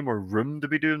time or room to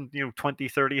be doing 20,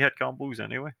 30 hit combos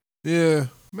anyway. Yeah,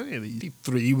 many of these.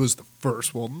 3 was the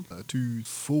first one. 2,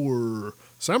 4.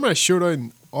 Samurai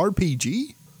Showdown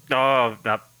RPG. Oh,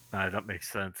 that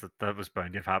makes sense. That was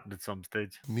bound to have happened at some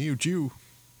stage. Neo Geo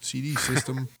CD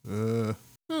system. That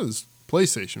was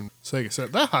PlayStation. Sega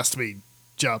said that has to be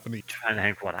Japanese. Trying to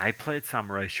think what I played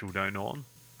Samurai Showdown on.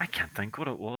 I can't think what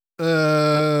it was.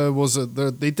 Was it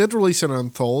they did release an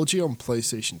anthology on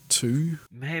PlayStation 2?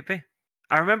 Maybe.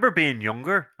 I remember being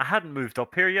younger. I hadn't moved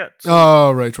up here yet. So.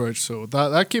 Oh, right. So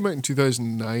that came out in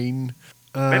 2009.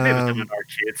 Maybe it was in an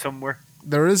arcade somewhere.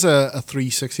 There is a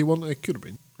 360 one. It could have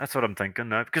been. That's what I'm thinking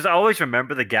now. Because I always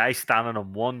remember the guy standing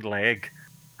on one leg.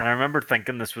 And I remember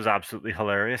thinking this was absolutely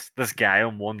hilarious. This guy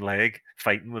on one leg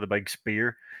fighting with a big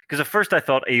spear. Because at first I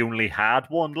thought he only had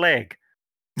one leg.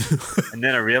 And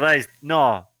then I realized,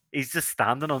 no, he's just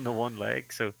standing on the one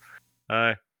leg. So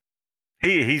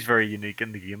he's very unique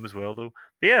in the game as well, though.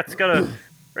 But yeah, it's got a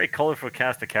very colorful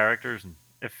cast of characters. And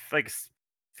if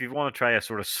you want to try a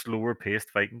sort of slower paced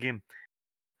fighting game,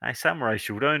 Samurai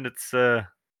Showdown, it's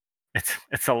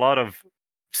a lot of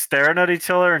staring at each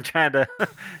other and trying to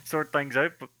sort things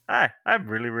out. But I'm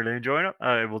really, really enjoying it.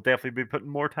 I will definitely be putting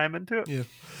more time into it. Yeah.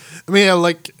 I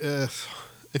mean,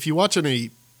 if you watch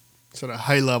any sort of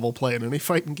high level play in any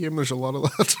fighting game, there's a lot of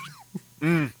that.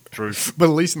 True. But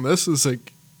at least in this, it's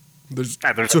like there's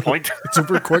a point. It's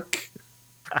super quick.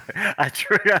 I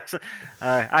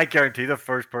guarantee the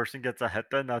first person gets a hit,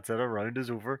 then that's it. A round is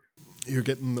over. You're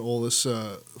getting all this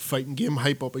fighting game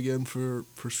hype up again for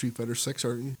Street Fighter 6,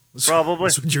 aren't you? Probably.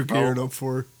 That's what you're gearing up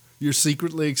for. You're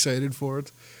secretly excited for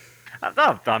it.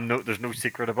 There's no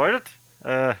secret about it.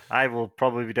 I will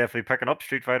probably be definitely picking up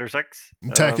Street Fighter 6.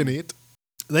 Tekken 8.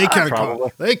 They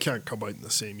can't come out in the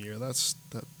same year.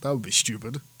 That would be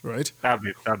stupid, right? That'd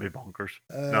be bonkers.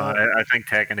 No, I think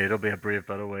Tekken 8 will be a brave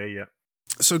bit away. Yeah.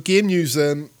 So game news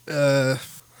then.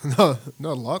 Not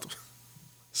a lot.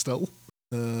 Still.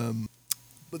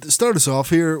 But to start us off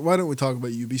here, why don't we talk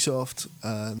about Ubisoft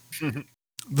and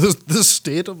the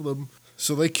state of them?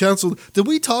 So they cancelled. Did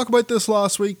we talk about this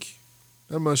last week?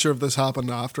 I'm not sure if this happened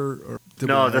after or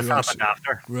No, this happened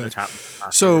after. Right. This happened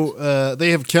afterwards. So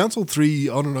they have cancelled 3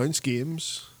 unannounced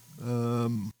games,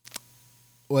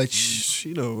 which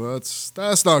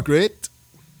that's not great.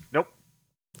 Nope.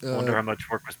 I wonder how much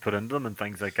work was put into them and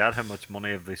things like that. How much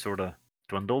money have they sort of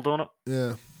dwindled on it?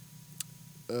 Yeah.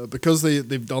 Because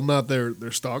they've done that,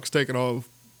 their stock's taken off.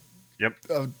 Yep.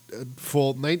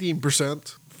 Fall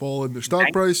 19% fall in their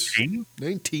stock price.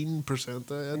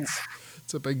 19%.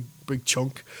 It's a big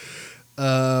chunk.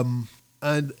 And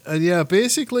yeah,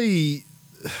 basically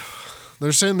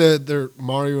they're saying that their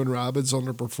Mario and Rabbids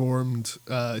underperformed.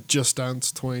 Just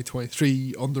Dance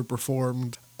 2023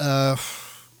 underperformed.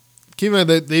 Keep in mind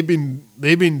that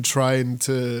they've been trying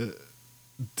to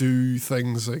do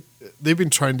things like they've been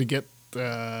trying to get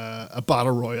a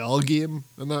battle royale game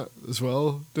and that as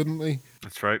well, didn't they?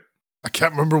 That's right. I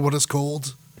can't remember what it's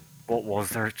called. What was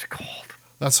there called?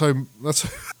 That's how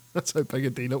big a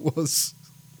deal it was.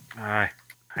 Hang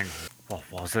on. What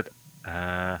was it?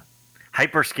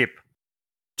 Hyperskip.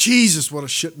 Jesus, what a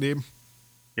shit name.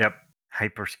 Yep,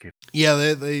 Hyperskip.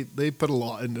 Yeah, they put a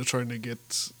lot into trying to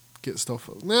get stuff.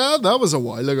 Yeah, that was a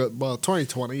while ago. Well,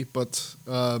 2020, but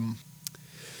they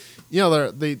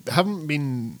haven't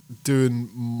been doing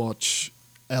much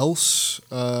else.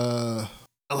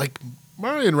 Like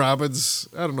Mario and Rabbids,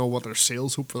 I don't know what their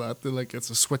sales hope for that. They're like, it's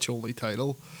a Switch only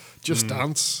title. Just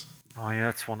Dance. Oh yeah,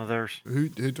 it's one of theirs. Who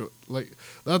do like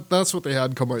that? That's what they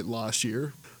had come out last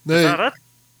year. Is that it?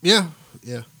 Yeah.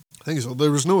 I think so. There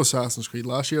was no Assassin's Creed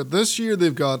last year. This year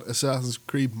they've got Assassin's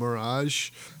Creed Mirage,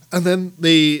 and then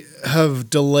they have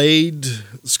delayed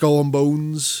Skull and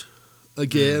Bones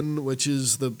again, which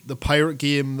is the pirate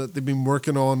game that they've been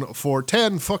working on for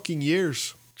 10 fucking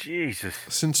years. Jesus.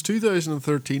 Since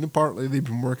 2013, apparently they've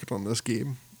been working on this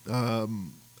game.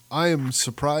 I am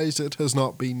surprised it has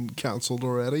not been cancelled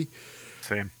already.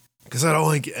 Same. Because I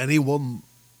don't think anyone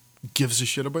gives a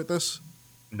shit about this.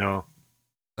 No.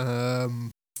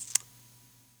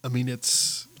 I mean,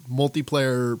 it's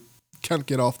multiplayer, can't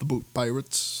get off the boat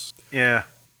pirates. Yeah,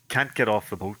 can't get off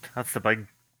the boat. That's the big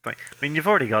thing. I mean, you've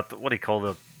already got, what do you call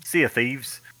the Sea of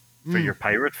Thieves for your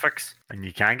pirate fix, and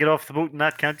you can get off the boat in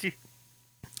that, can't you?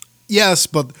 Yes,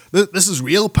 but this is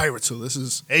real pirates, so this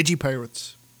is edgy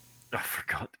pirates. I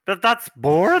forgot. That's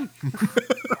boring.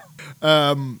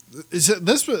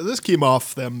 This came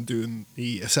off them doing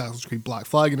the Assassin's Creed Black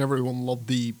Flag, and everyone loved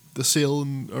the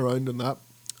sailing around and that.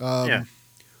 Yeah.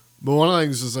 But one of the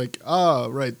things is like,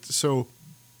 right, so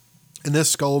in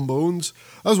this Skull and Bones,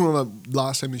 that was one of the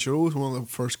last time they showed, was one of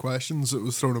the first questions that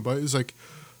was thrown about. It was like,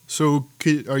 so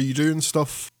are you doing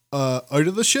stuff out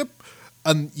of the ship?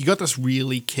 And you got this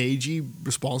really cagey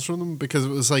response from them because it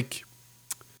was like,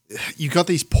 you got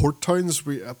these port towns,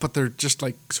 but they're just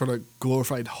like sort of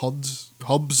glorified hubs,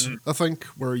 I think,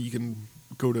 where you can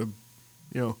go to,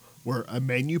 where a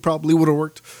menu probably would have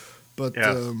worked. But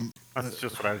yeah, that's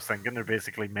just what I was thinking. They're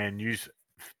basically menus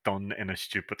done in a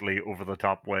stupidly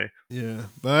over-the-top way. Yeah,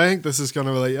 but I think this is kind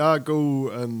of like, go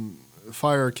and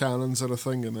fire cannons at a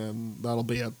thing, and then that'll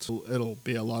be it. It'll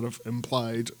be a lot of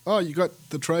implied, you got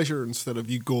the treasure, instead of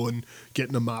you going,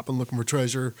 getting a map and looking for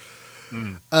treasure.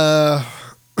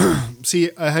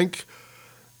 See, I think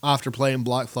after playing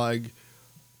Black Flag,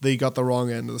 they got the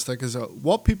wrong end of the stick. Is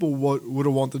what people would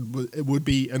have wanted it would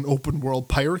be an open world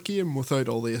pirate game without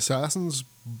all the assassins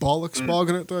bollocks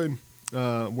bogging it down.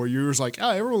 Where you're just like,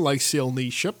 everyone likes sailing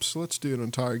these ships, so let's do an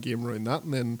entire game around that.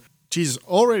 And then, Jesus,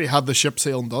 already had the ship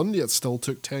sailing done, yet still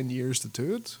took 10 years to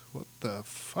do it. What the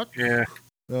fuck? Yeah.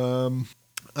 And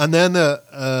then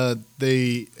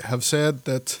they have said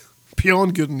that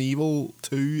Beyond Good and Evil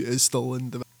 2 is still in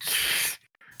development.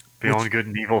 Beyond Good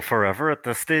and Evil forever at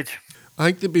this stage. I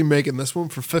think they've been making this one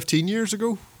for 15 years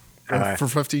ago. For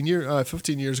 15 years.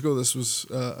 15 years ago, this was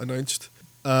announced.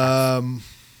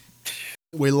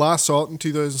 We last saw it in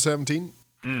 2017.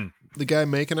 The guy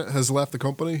making it has left the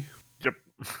company. Yep.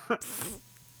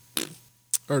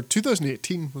 Or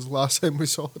 2018 was the last time we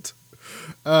saw it.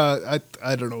 I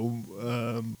don't know.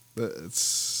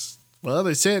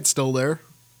 They say it's still there,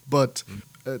 but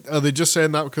are they just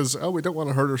saying that because we don't want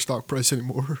to hurt our stock price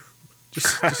anymore?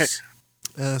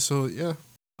 So yeah,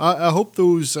 I hope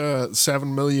those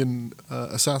 7 million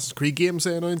Assassin's Creed games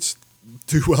they announced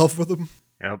do well for them.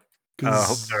 Yep. I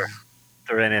hope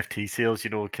their NFT sales,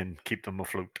 can keep them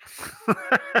afloat.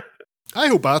 I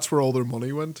hope that's where all their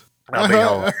money went.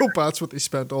 I hope that's what they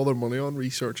spent all their money on,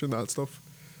 researching that stuff.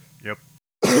 Yep.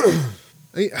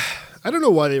 I don't know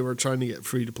why they were trying to get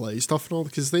free to play stuff and all,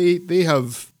 because they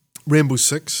have Rainbow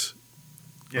Six.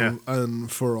 Yeah.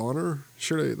 And For Honor,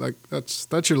 surely,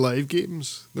 that's your live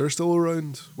games. They're still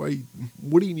around. Why?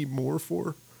 What do you need more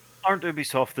for? Aren't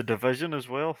Ubisoft The Division as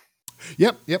well?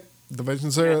 Yep.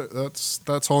 Division's there.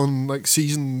 That's on like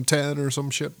season 10 or some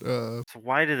shit. So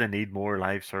why do they need more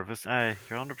live service? Aye,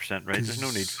 you're 100% right. There's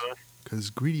no need for it. Because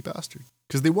greedy bastard.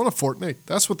 Because they want a Fortnite.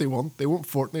 That's what they want. They want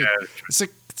Fortnite. Yeah, It's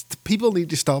like people need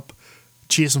to stop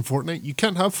chasing Fortnite. You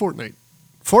can't have Fortnite.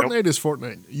 Fortnite is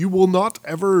Fortnite. You will not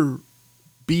ever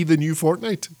be the new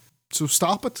Fortnite. So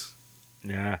stop it.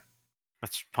 Yeah,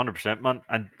 that's 100%, man.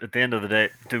 And at the end of the day,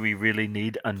 do we really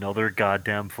need another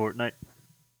goddamn Fortnite?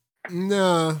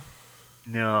 Nah.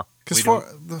 No. Because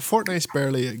the Fortnite's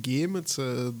barely a game. It's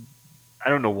a... I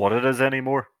don't know what it is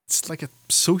anymore. It's like a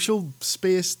social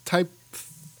space type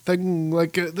thing.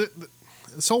 Like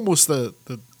it's almost the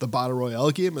Battle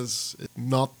Royale game is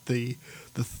not the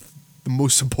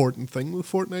most important thing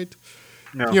with Fortnite.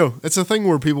 No. You know, it's a thing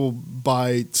where people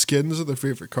buy skins of their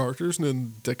favorite characters and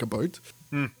then dick about.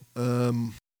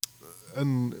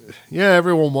 And yeah,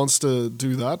 everyone wants to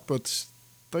do that, but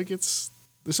like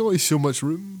there's only so much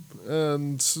room,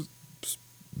 and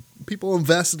people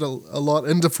invested a lot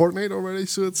into Fortnite already,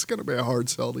 so it's going to be a hard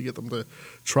sell to get them to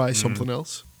try something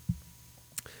else.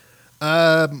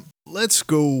 Let's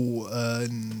go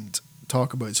and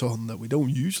talk about something that we don't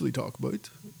usually talk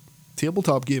about.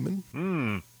 Tabletop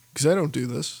gaming. Because I don't do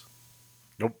this.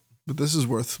 Nope. But this is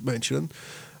worth mentioning.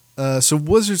 So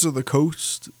Wizards of the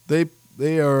Coast,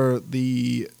 they are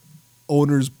the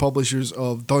owners, publishers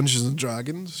of Dungeons and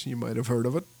Dragons. You might have heard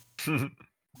of it.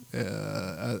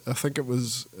 I think it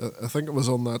was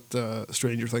on that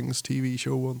Stranger Things TV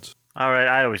show once. All right,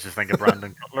 I always just think of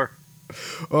Brandon Cutler.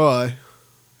 Oh, I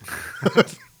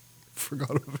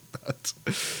forgot about that.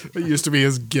 It used to be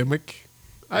his gimmick.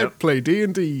 Yep. I play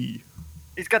D&D.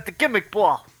 He's got the gimmick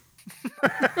ball.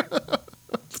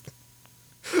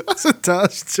 That's a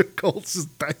dash to calls his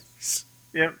dice.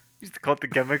 Yep, he used to call it the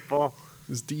gimmick ball.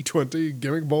 His D20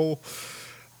 gimmick ball.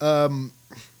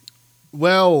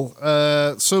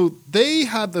 So they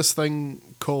had this thing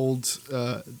called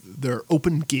their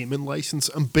open gaming license,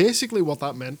 and basically what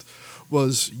that meant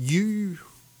was you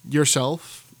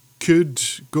yourself could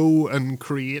go and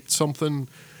create something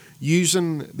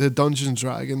using the Dungeons and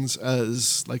Dragons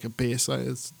as like a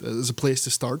baseline, as a place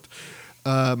to start.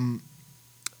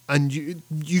 And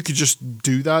you could just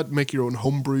do that, make your own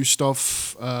homebrew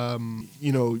stuff.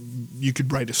 You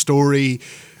could write a story.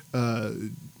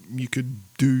 You could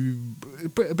do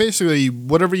basically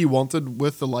whatever you wanted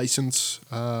with the license.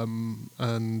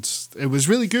 And it was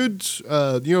really good.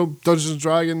 Dungeons and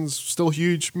Dragons, still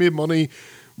huge, made money,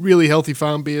 really healthy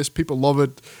fan base. People love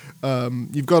it.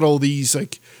 You've got all these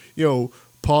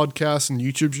podcasts and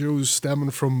YouTube shows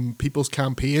stemming from people's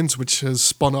campaigns, which has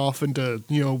spun off into,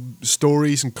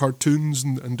 stories and cartoons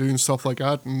and doing stuff like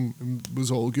that, and it was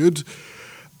all good.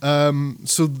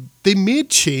 So they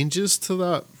made changes to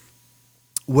that,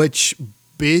 which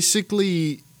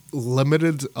basically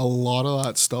limited a lot of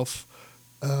that stuff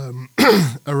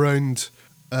around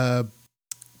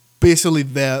basically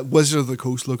the Wizard of the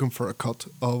Coast looking for a cut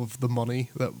of the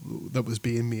money that was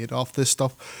being made off this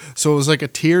stuff. So it was like a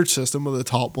tiered system, where the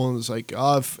top one was like,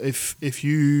 if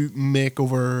you make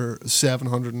over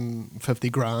 750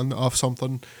 grand off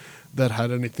something that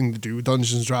had anything to do with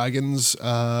Dungeons and Dragons,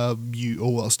 you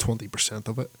owe us 20%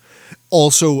 of it.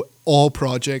 Also, all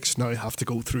projects now have to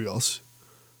go through us.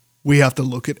 We have to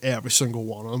look at every single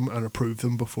one of them and approve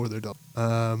them before they're done.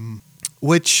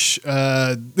 Which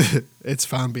its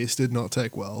fan base did not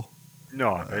take well.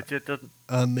 No, it didn't.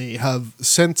 And they have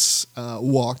since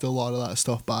walked a lot of that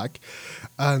stuff back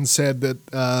and said that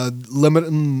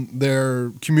limiting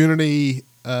their community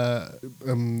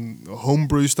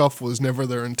homebrew stuff was never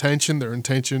their intention. Their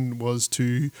intention was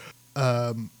to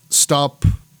stop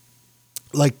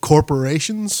like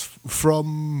corporations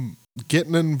from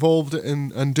getting involved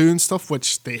in and doing stuff,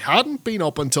 which they hadn't been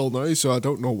up until now, so I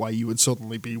don't know why you would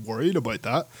suddenly be worried about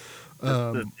that.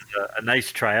 A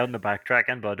nice try on the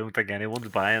backtracking, but I don't think anyone's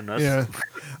buying this. Yeah.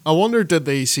 I wonder, did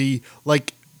they see,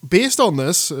 like, based on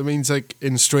this, it means like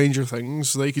in Stranger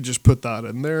Things, they could just put that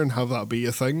in there and have that be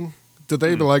a thing. Did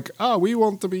they be like, we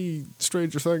want to be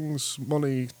Stranger Things,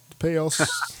 money, pay us?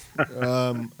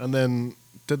 And then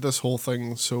did this whole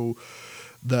thing so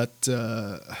that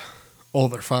all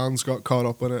their fans got caught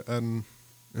up in it, and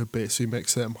it basically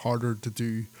makes them harder to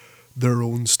do their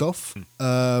own stuff.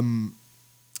 Now,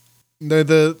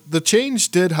 the change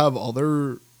did have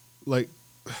other, like,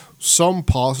 some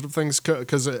positive things,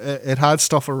 because it had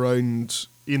stuff around,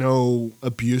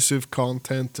 abusive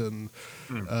content and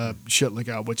shit like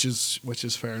that, which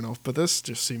is fair enough. But this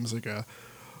just seems like a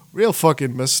real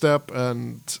fucking misstep,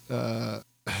 and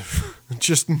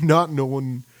just not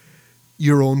knowing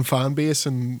your own fan base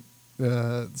and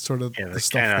sort of the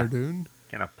stuff they're doing.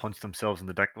 kind of punched themselves in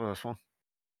the dick with this one.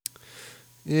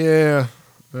 Yeah.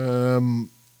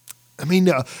 I mean,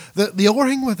 the other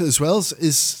thing with it as well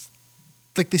is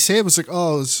like they say it was like,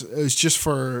 oh, it was just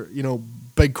for, you know,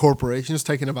 big corporations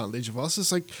taking advantage of us.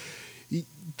 It's like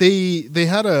they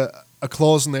had a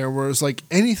clause in there where it's like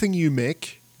anything you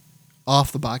make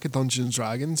off the back of Dungeons and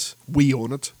Dragons, we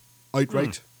own it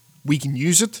outright. We can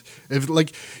use it. If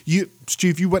like you, Stu,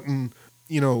 if you went and,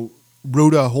 you know,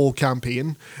 wrote a whole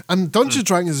campaign, and Dungeons and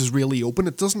Dragons is really open.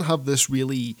 It doesn't have this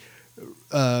really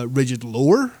rigid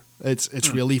lore. It's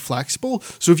really flexible.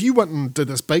 So if you went and did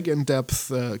this big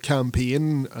in-depth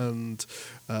campaign and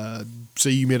say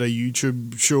you made a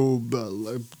YouTube show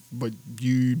about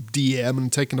you DM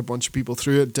and taking a bunch of people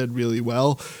through it, did really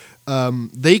well,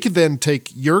 they could then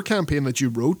take your campaign that you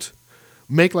wrote,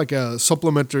 make like a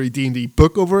supplementary D&D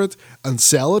book over it and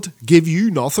sell it, give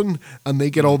you nothing, and they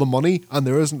get all the money, and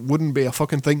wouldn't be a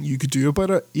fucking thing you could do about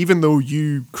it, even though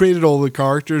you created all the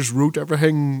characters, wrote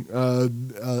everything,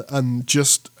 and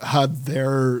just had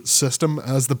their system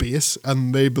as the base,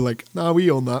 and they'd be like, nah, we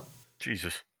own that.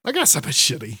 Jesus. I guess a bit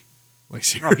shitty. Like,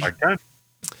 seriously.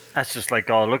 That's just like,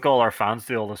 oh, look, all our fans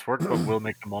do all this work, but we'll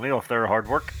make the money off their hard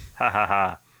work. Ha ha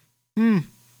ha.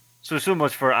 So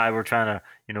much for we're trying to,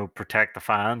 you know, protect the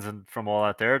fans and from all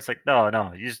that there. It's like, no,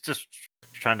 you're just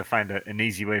trying to find an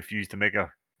easy way for you to make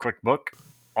a quick buck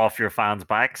off your fans'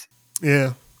 backs.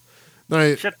 Yeah.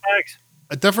 Now, shit bags.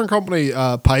 A different company,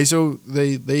 Paizo,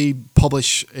 they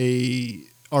publish a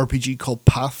RPG called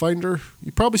Pathfinder.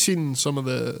 You've probably seen some of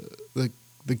the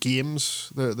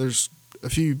games. There's a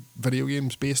few video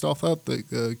games based off that,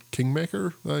 the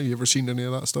Kingmaker. You ever seen any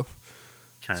of that stuff?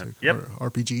 Kind of, yep.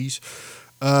 RPGs.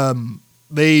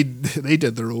 They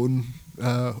did their own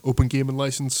open gaming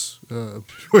license,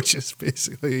 which is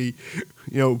basically,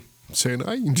 you know, saying, you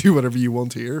can do whatever you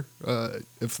want here.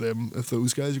 If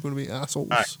those guys are going to be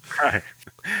assholes.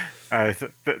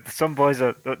 Some boys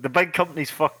the big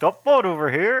company's fucked up boat over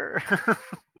here.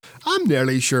 I'm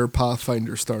nearly sure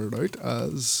Pathfinder started out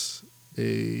as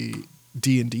a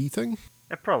D&D thing.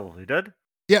 It probably did.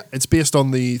 Yeah, it's based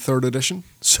on the 3rd edition.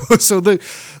 So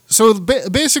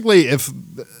basically,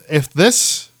 if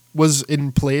this was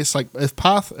in place, like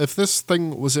if this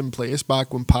thing was in place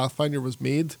back when Pathfinder was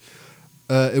made,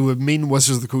 it would mean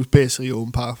Wizards of the Coast basically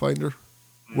owned Pathfinder,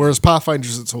 whereas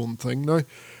Pathfinder's its own thing now.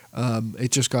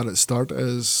 It just got its start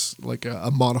as like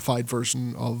a modified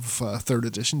version of 3rd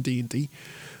edition D&D,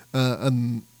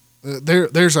 and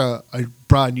there's a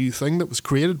brand new thing that was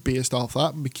created based off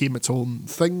that and became its own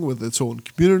thing with its own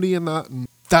community and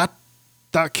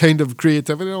that kind of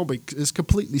creativity is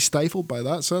completely stifled by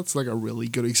that. So that's like a really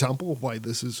good example of why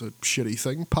this is a shitty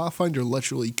thing. Pathfinder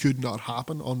literally could not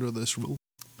happen under this rule.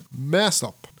 Messed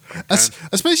up.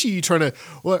 Especially you trying to...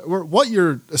 What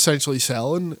you're essentially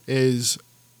selling is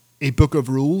a book of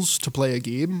rules to play a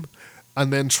game,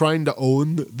 and then trying to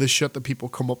own the shit that people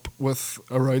come up with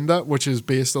around that, which is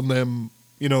based on them,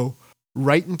 you know,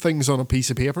 writing things on a piece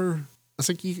of paper. It's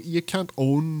like you can't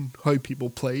own how people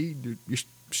play your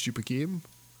stupid game.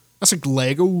 That's like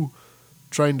Lego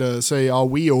trying to say, oh,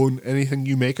 we own anything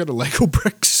you make out of Lego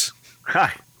bricks.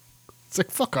 It's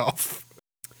like, fuck off.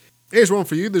 Here's one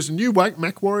for you. There's a new Wank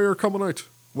Mech Warrior coming out.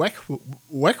 Wek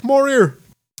Warrior?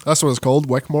 That's what it's called,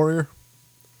 Wek Warrior.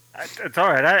 It's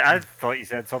alright. I thought you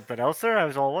said something else there. I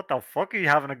was all, what the fuck? Are you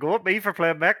having a go at me for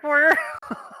playing Mech Warrior?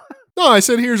 No, I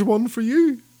said here's one for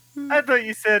you. I thought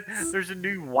you said there's a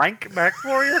new Wank Mech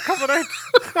Warrior coming out.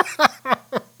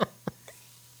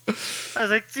 I was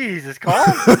like, Jesus,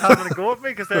 Colin, you're having a go at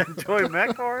me because I enjoy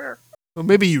Mech Warrior. Well,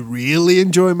 maybe you really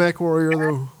enjoy Mech Warrior,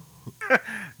 though.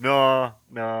 No.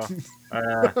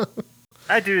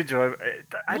 I do enjoy.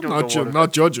 I don't know.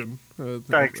 Not judging.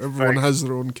 Thanks, everyone has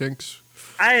their own kinks.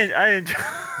 I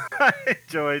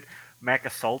enjoyed Mech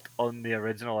Assault on the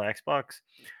original Xbox,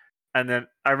 and then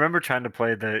I remember trying to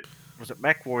play was it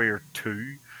Mech Warrior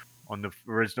 2 on the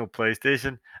original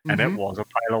PlayStation, and it was a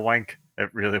pile of wank. It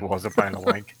really was a pile of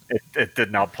wank. It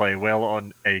did not play well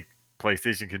on a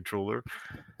PlayStation controller.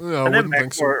 No, I wouldn't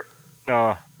think so.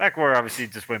 Mech Warrior obviously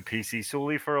just went PC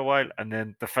solely for a while, and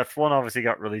then the 5th one obviously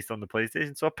got released on the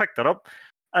PlayStation, so I picked it up,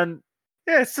 and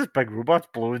yeah, it's just big robots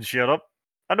blowing shit up.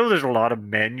 I know there's a lot of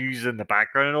menus in the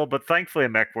background and all, but thankfully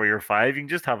in Mech Warrior 5, you can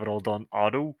just have it all done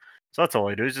auto. So that's all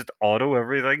I do, is just auto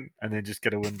everything, and then just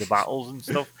get to win the battles and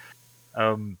stuff.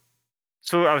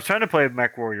 So I was trying to play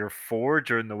Mech Warrior 4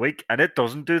 during the week, and it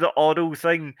doesn't do the auto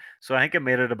thing, so I think I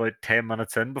made it about 10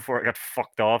 minutes in before I got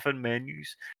fucked off in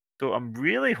menus. So I'm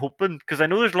really hoping, because I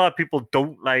know there's a lot of people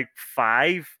don't like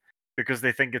 5 because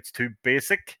they think it's too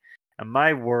basic, and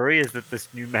my worry is that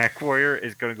this new Mech Warrior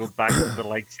is going to go back to the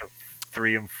likes of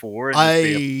 3 and 4 and just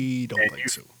be I a don't think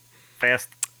so. fest.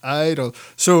 I don't.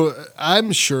 So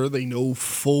I'm sure they know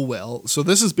full well. So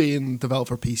this is being developed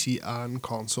for PC and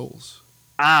consoles.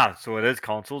 So it is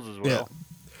consoles as well.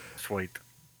 Yeah. Sweet.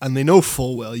 And they know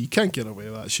full well you can't get away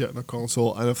with that shit on a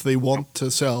console. And if they want to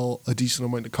sell a decent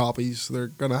amount of copies, they're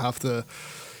going to have to,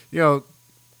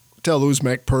 tell those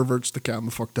mech perverts to calm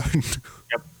the fuck down.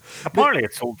 Yep. Apparently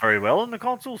it sold very well on the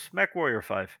consoles, MechWarrior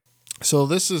 5. So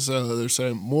this is, they're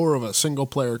saying, more of a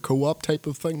single-player co-op type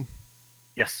of thing.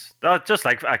 Yes. Just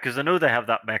like, because I know they have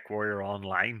that MechWarrior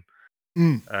Online,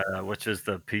 which is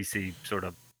the PC sort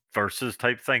of versus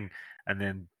type thing. And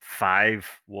then 5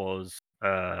 was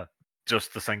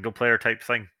just the single player type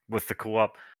thing with the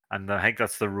co-op, and I think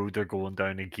that's the road they're going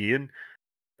down again.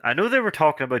 I know they were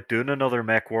talking about doing another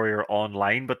MechWarrior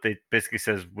Online, but they basically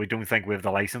says we don't think we have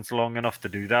the license long enough to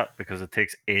do that because it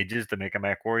takes ages to make a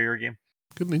MechWarrior game.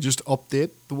 Couldn't they just update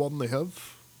the one they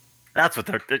have? That's what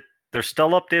there's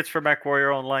still updates for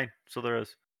MechWarrior Online, so there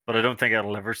is, but I don't think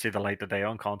it'll ever see the light of day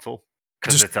on console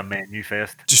because it's a menu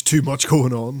fest. Just too much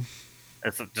going on.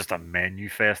 It's just a menu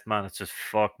fest, man. It's just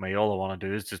fuck me. All I want to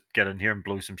do is just get in here and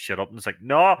blow some shit up. And it's like,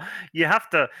 no, you have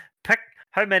to pick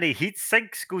how many heat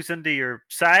sinks goes into your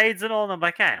sides and all. And I'm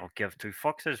like, I don't give two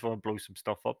fucks. I just want to blow some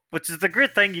stuff up. Which is the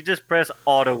great thing. You just press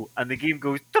auto and the game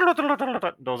goes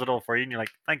does it all for you. And you're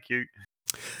like, thank you.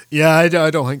 Yeah, I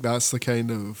don't think that's the kind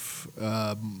of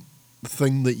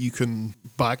thing that you can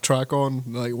backtrack on.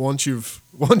 Like once you've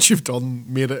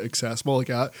made it accessible like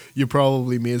that, you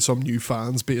probably made some new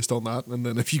fans based on that, and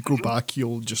then if you go back,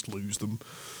 you'll just lose them.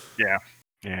 Yeah.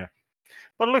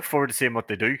 But I look forward to seeing what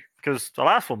they do because the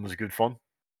last one was good fun.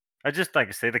 I just like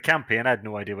I say the campaign. I had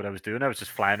no idea what I was doing. I was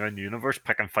just flying around the universe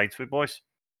picking fights with boys.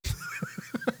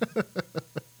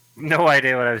 No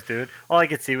idea what I was doing. All I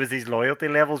could see was these loyalty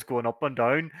levels going up and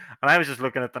down. And I was just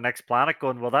looking at the next planet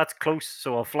going, well, that's close.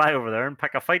 So I'll fly over there and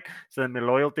pick a fight. So then my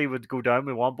loyalty would go down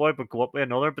with one boy, but go up with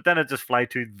another. But then I'd just fly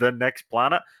to the next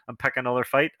planet and pick another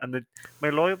fight. And then my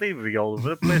loyalty would be all over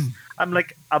the place. I'm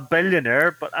like a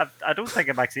billionaire, but I don't think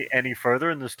I'm actually any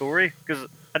further in the story because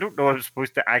I don't know what I'm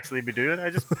supposed to actually be doing. I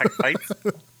just pick fights.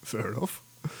 Fair enough.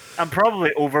 I'm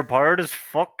probably overpowered as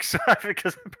fuck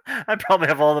because I probably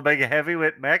have all the big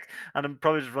heavyweight mechs, and I'm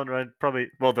probably just running around.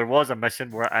 Well, there was a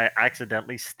mission where I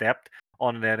accidentally stepped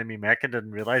on an enemy mech and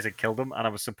didn't realize it killed him, and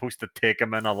I was supposed to take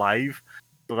him in alive.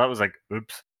 So that was like,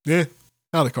 oops. Yeah,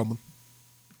 had it coming.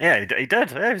 Yeah, he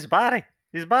did. Yeah, he's a body.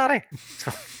 He's a body.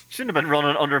 So shouldn't have been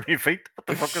running under my feet. What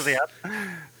the fuck was he at?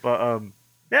 But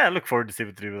yeah, I look forward to see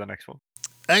what they do with the next one.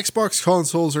 Xbox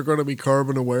consoles are going to be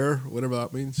carbon aware, whatever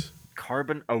that means.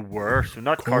 Carbon aware, so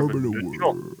not carbon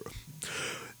neutral.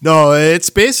 No,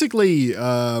 it's basically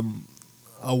a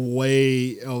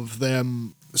way of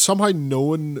them somehow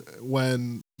knowing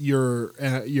when your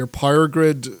power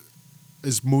grid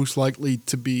is most likely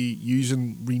to be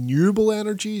using renewable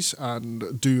energies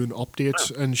and doing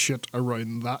updates and shit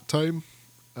around that time.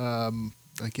 I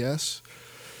guess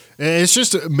it's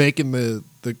just making the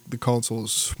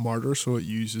consoles smarter so it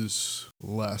uses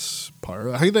less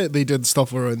power. I think they did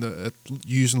stuff around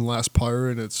using less power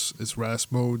in its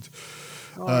rest mode.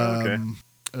 Okay.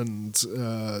 And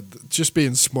just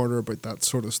being smarter about that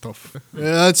sort of stuff.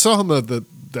 It's something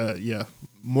that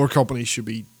more companies should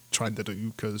be trying to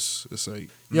do because it's like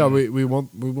we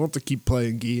want to keep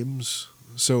playing games,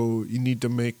 so you need to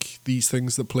make these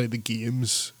things that play the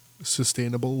games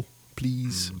sustainable,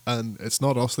 please. And it's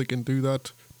not us that can do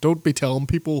that. Don't be telling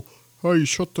people, oh, you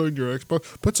shut down your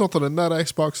Xbox. Put something in that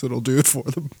Xbox that'll do it for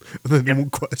them, and then they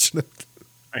won't question it.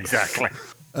 Exactly.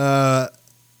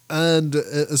 And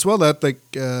as well that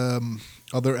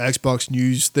other Xbox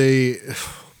news,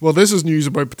 this is news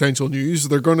about potential news.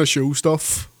 They're going to show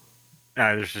stuff.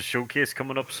 There's a showcase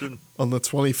coming up soon on the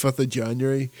 25th of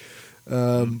January.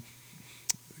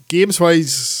 Games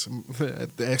wise, the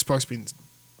Xbox been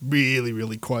really,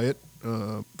 really quiet.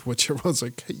 Which everyone's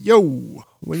like, yo,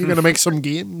 when are you going to make some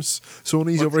games?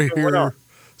 Sony's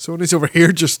over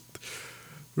here just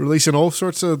releasing all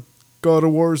sorts of God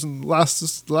of Wars and Last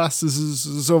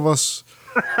of Us.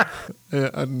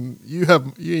 And you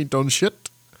ain't done shit.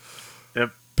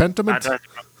 Yep. Pentiment.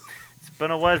 It's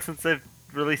been a while since they've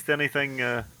released anything.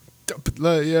 You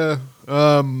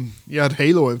had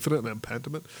Halo Infinite and then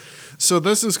Pentiment. So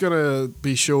this is going to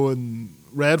be showing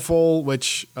Redfall,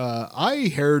 which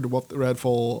I heard what the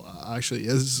Redfall actually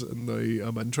is, and now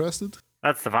I'm interested.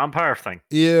 That's the vampire thing.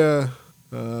 Yeah,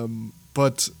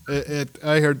 but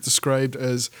I heard described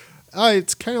as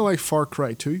it's kind of like Far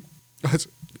Cry 2.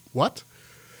 What?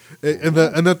 and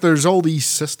that there's all these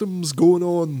systems going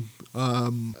on,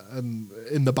 and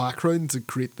in the background to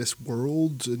create this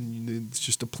world, and it's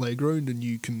just a playground, and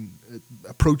you can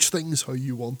approach things how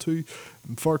you want to.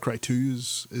 And Far Cry 2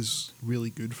 is really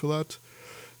good for that.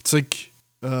 It's like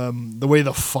the way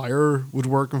the fire would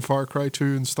work in Far Cry 2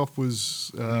 and stuff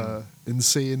was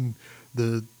insane.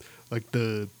 The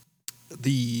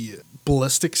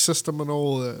ballistic system and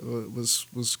all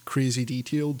was crazy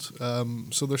detailed.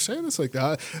 So they're saying it's like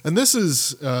that, and this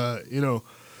is the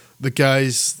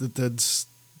guys that did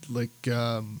like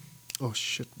oh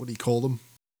shit, what do you call them?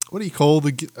 What do you call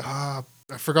I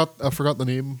forgot the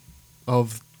name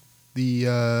of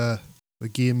the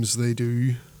games they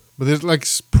do, but there's like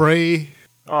Prey.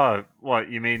 Oh, what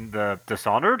you mean, the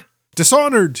Dishonored?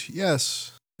 Dishonored,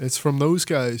 yes, it's from those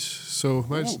guys. So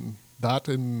imagine that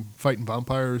in fighting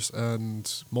vampires and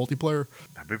multiplayer.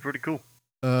 That'd be pretty cool.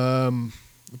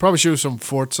 Probably show some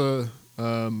Forza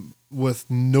with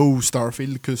no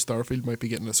Starfield, because Starfield might be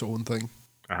getting its own thing.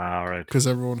 All right. Because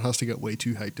everyone has to get way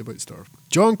too hyped about Starfield.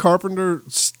 John Carpenter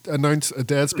announced a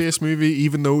Dead Space movie,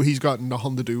 even though he's got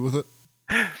nothing to do with it.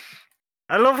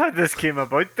 I love how this came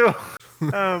about, though.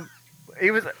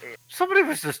 Somebody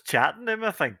was just chatting to him,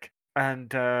 I think,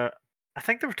 and I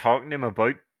think they were talking to him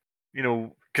about,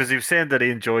 because he was saying that he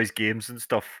enjoys games and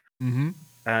stuff. Mm-hmm.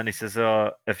 And he says,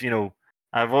 if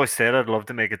I've always said I'd love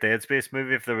to make a Dead Space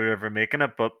movie if they were ever making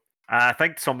it, but I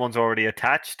think someone's already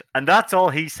attached. And that's all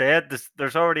he said.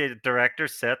 There's already a director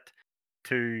set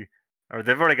to, or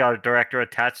they've already got a director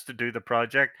attached to do the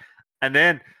project. And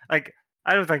then, like,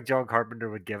 I don't think John Carpenter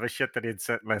would give a shit that he'd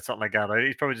let something like that out.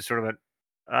 He's probably just sort of went,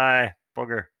 aye,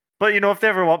 bugger. But, if they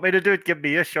ever want me to do it, give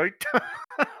me a shout.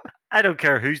 I don't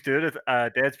care who's doing it.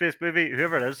 Dead Space movie,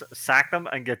 whoever it is, sack them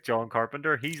and get John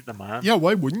Carpenter. He's the man. Yeah,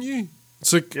 why wouldn't you?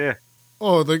 It's like, yeah.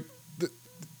 Oh, the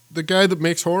guy that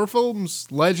makes horror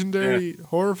films, legendary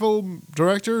horror film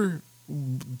director,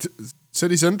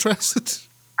 said he's interested.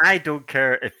 I don't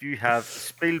care if you have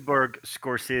Spielberg,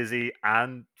 Scorsese,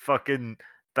 and fucking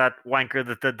that wanker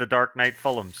that did the Dark Knight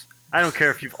films. I don't care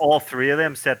if you've all three of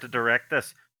them set to direct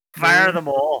this. Fire them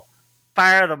all.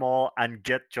 Fire them all and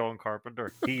get John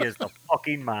Carpenter. He is the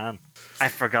fucking man. I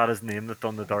forgot his name that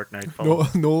done the Dark Knight film.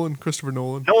 Christopher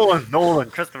Nolan.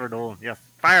 Christopher Nolan. Yes,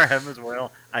 fire him as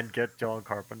well and get John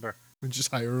Carpenter. And just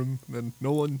hire him, and then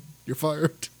Nolan, you're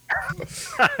fired.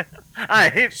 Just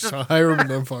hire him and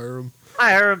then fire him.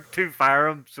 Hire him to fire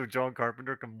him so John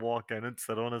Carpenter can walk in and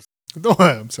sit on his. No,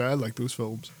 I'm sorry, I like those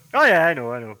films. Oh yeah, I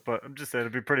know, but I'm just saying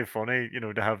it'd be pretty funny,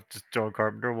 to have just John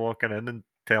Carpenter walking in and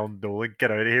telling Nolan, get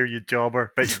out of here, you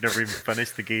jobber. Bet you've never even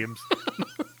finished the games.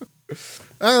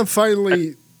 And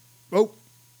finally,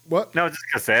 what? No, just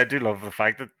because I do love the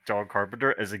fact that John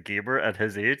Carpenter is a gamer at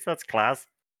his age. That's class.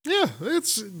 Yeah,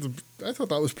 I thought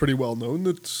that was pretty well known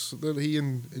that he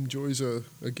enjoys a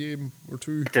game or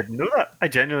two. I didn't know that. I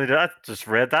genuinely did. I just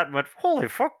read that and went, holy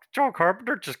fuck, John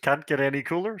Carpenter just can't get any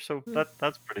cooler. So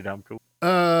that's pretty damn cool.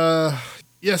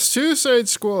 Yes, Suicide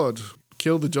Squad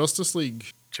killed the Justice League.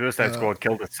 Suicide Squad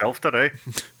killed itself today.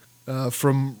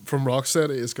 From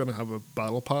Rocksteady, it's going to have a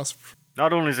battle pass.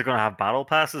 Not only is it going to have battle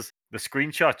passes, the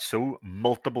screenshots show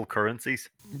multiple currencies.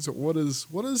 So what is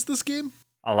this game?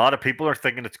 A lot of people are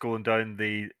thinking it's going down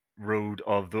the road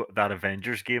of that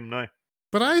Avengers game now.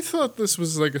 But I thought this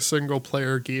was like a single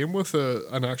player game with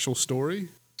an actual story.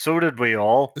 So did we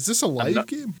all. Is this a live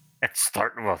game? It's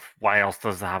starting with, why else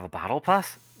does it have a battle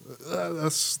pass?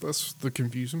 That's the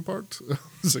confusing part.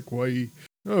 It's like, why?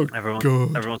 Oh, everyone's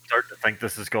starting to think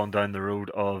this has gone down the road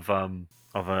of an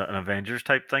Avengers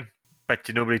type thing. Bet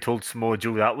you nobody told Samoa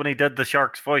Joe that when he did the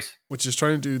Shark's voice. Which is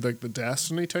trying to do like the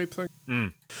Destiny type thing.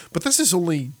 Mm. But this has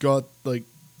only got like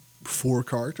 4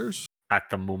 characters. At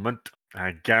the moment.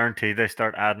 I guarantee they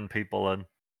start adding people in.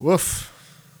 Woof.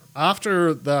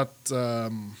 After that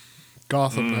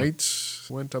Gotham Knights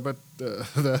went a bit,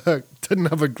 didn't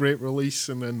have a great release,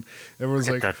 and then everyone's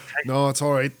like, no, it's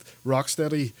all right.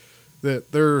 Rocksteady,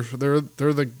 they're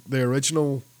the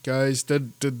original guys,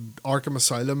 did Arkham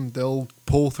Asylum. They'll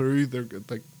pull through. They're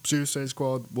like, Suicide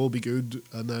Squad will be good.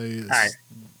 And now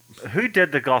who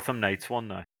did the Gotham Knights one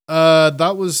now?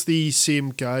 That was the same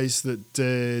guys that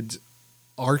did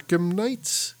Arkham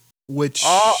Knights, which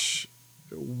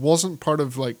wasn't part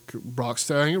of like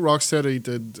Rocksteady. I think Rocksteady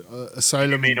did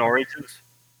Asylum. You mean Origins?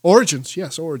 Origins,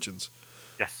 yes, Origins.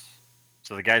 Yes.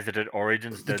 So the guys that did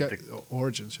Origins did the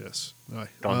Origins, yes.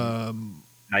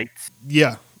 Knights.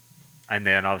 Yeah. And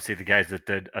then obviously the guys that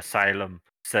did Asylum,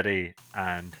 City,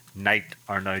 and Night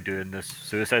are now doing this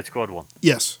Suicide Squad one.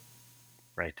 Yes.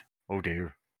 Right. Oh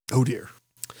dear.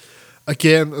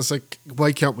 Again, it's like,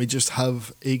 why can't we just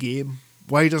have a game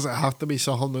why does it have to be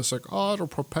something that's like, oh, it'll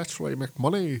perpetually make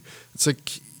money? It's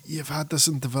like, you've had this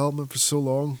in development for so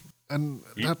long, and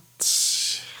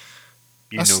that's...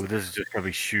 You know this is just going to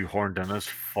be shoehorned in as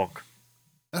fuck.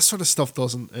 That sort of stuff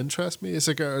doesn't interest me. It's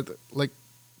like,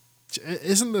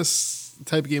 isn't this the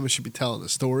type of game that should be telling a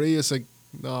story? It's like,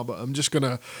 no, but I'm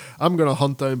gonna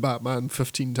hunt down Batman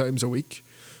 15 times a week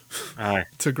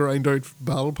to grind out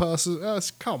battle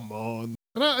passes. Come on.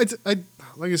 And I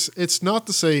like it's not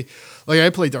to say, like, I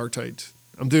play Dark Tide.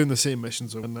 I'm doing the same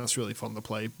missions and that's really fun to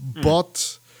play.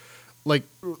 But like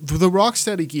the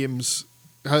Rocksteady games,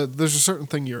 there's a certain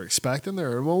thing you're expecting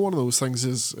there. And one of those things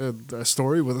is a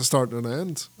story with a start and an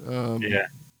end.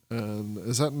 And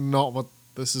is that not what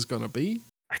this is going to be?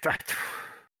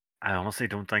 I honestly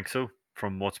don't think so,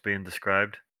 from what's being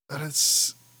described. And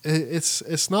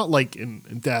it's not like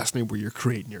in Destiny where you're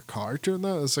creating your character and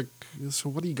that. It's like, so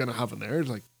what are you going to have in there? It's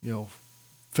like,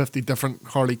 50 different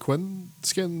Harley Quinn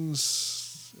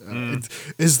skins.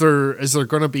 Is there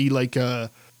going to be like a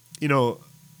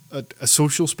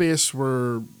social space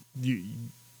where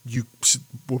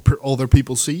where other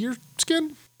people see your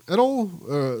skin at all?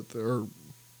 Or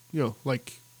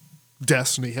like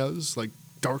Destiny has, like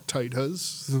Dark Tide has,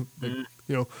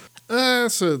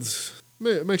 so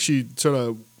it makes you sort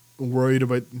of worried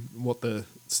about what the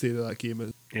state of that game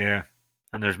is. Yeah,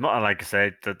 and there's, like I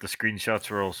said, that the screenshots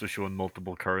were also showing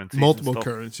multiple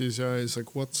currencies. Yeah. It's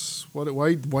like,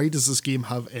 why does this game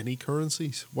have any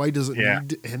currencies? Why does it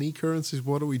need any currencies?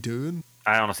 What are we doing?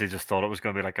 I honestly just thought it was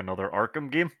going to be like another Arkham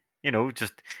game.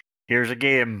 Just here's a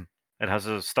game. It has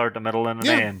a start, a middle, and an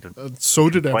end. And so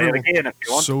did everyone.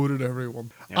 So did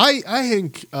everyone. Yeah. I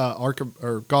think Arkham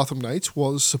or Gotham Knights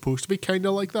was supposed to be kind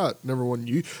of like that. And everyone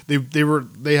knew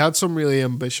they had some really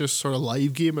ambitious sort of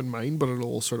live game in mind, but it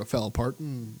all sort of fell apart,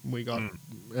 and we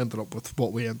ended up with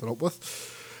what we ended up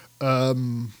with.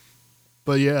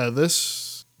 But yeah,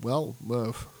 this we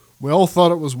all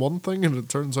thought it was one thing, and it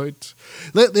turns out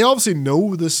they obviously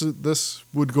know this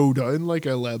would go down like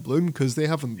a lead balloon because they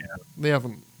haven't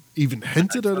even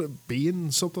hinted at it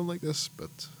being something like this, but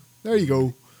there you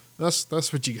go.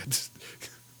 That's what you get.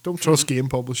 Don't trust game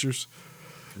publishers.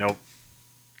 Nope.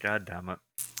 God damn it.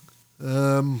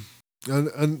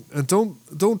 And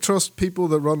don't trust people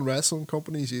that run wrestling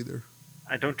companies either.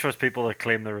 I don't trust people that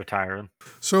claim they're retiring.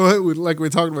 So, like we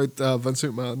talked about Vince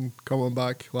McMahon coming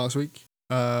back last week.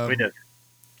 We did.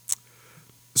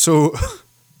 So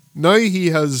now he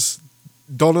has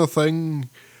done a thing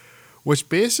which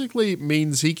basically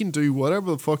means he can do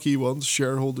whatever the fuck he wants,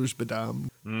 shareholders be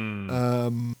damned.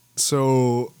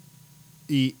 So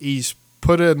he's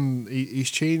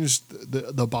changed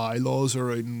the bylaws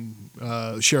around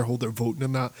shareholder voting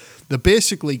and that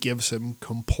basically gives him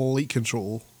complete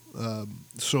control.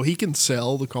 So he can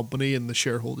sell the company and the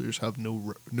shareholders have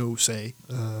no say.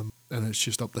 And it's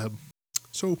just up to him.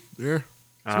 So, yeah.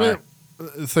 I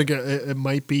think it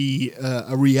might be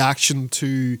a reaction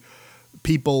to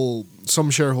people.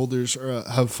 Some shareholders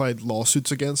have filed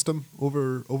lawsuits against him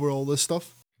over all this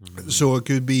stuff. So it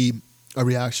could be a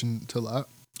reaction to that.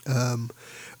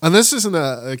 And this isn't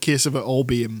a case of it all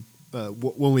being,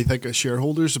 when we think of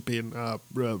shareholders, of being,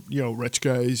 rich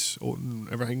guys owning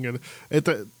everything.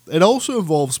 It also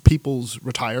involves people's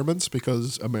retirements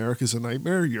because America's a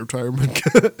nightmare. Your retirement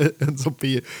ends up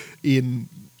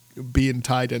being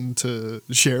tied into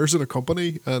shares in a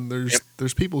company, and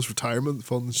there's people's retirement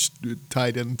funds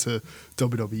tied into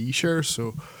WWE shares.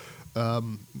 So,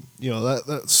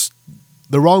 that's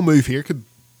the wrong move here could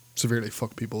severely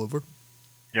fuck people over.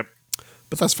 Yep.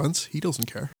 But that's Vince. He doesn't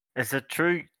care. Is it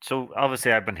true? So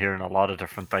obviously, I've been hearing a lot of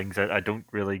different things. I don't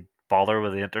really bother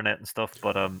with the internet and stuff.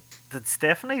 But did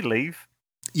Stephanie leave?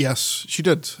 Yes, she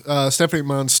did. Stephanie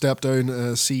McMahon stepped down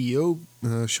as CEO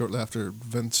shortly after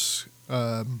Vince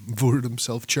voted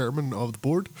himself chairman of the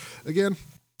board again.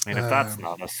 I mean, if that's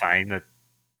not a sign that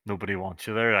nobody wants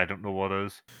you there, I don't know what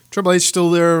is. Triple H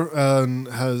still there and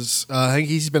has, I think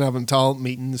he's been having talent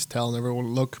meetings telling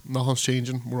everyone, look, nothing's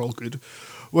changing, we're all good,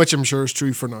 which I'm sure is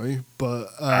true for now. But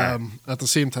at the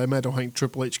same time, I don't think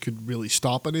Triple H could really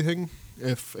stop anything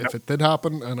if it did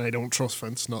happen, and I don't trust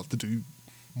Vince not to do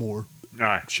more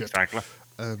shit. Exactly.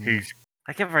 He's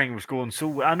like, everything was going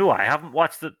so. I know I haven't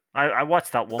watched it. I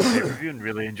watched that one pay-per-view and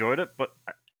really enjoyed it, but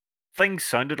things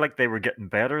sounded like they were getting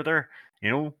better there,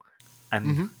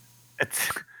 and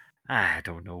it's, I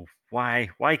don't know why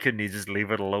couldn't he just leave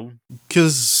it alone?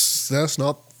 Because that's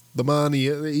not the man.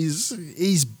 He's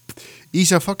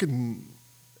a fucking,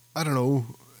 I don't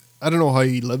know how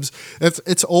he lives.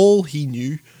 It's all he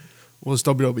knew was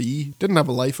WWE. Didn't have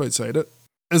a life outside it.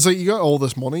 It's like you got all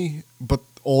this money, but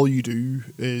all you do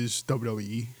is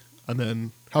WWE, and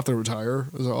then have to retire.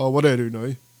 I was like, oh, what do I do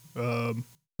now?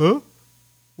 Huh?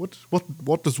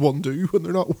 What does one do when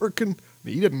they're not working?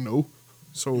 He didn't know,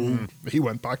 so he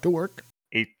went back to work.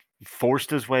 He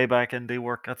forced his way back into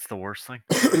work. That's the worst thing.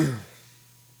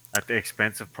 At the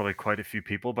expense of probably quite a few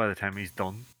people by the time he's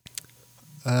done.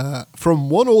 From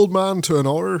one old man to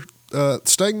another,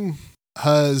 Sting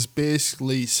has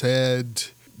basically said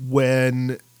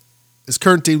when his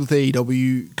current deal with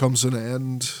AEW comes to an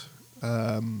end,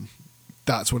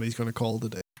 that's when he's going to call it a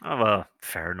day. Oh, well,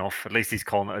 fair enough. At least he's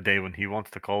calling it a day when he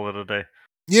wants to call it a day.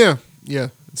 Yeah,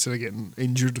 instead of getting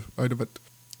injured out of it.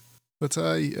 But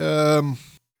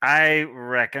I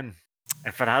reckon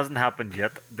if it hasn't happened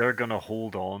yet, they're going to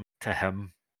hold on to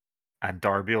him, and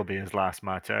Darby will be his last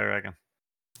match, I reckon.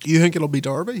 You think it'll be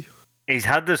Darby? He's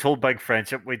had this whole big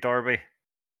friendship with Darby.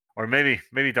 Or maybe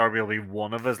Darby will be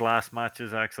one of his last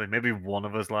matches, actually. Maybe one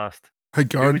of his last. I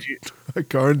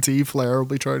guarantee Flair will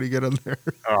be trying to get in there.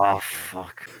 Oh,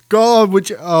 fuck. God,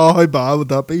 how bad would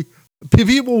that be?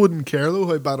 People wouldn't care, though,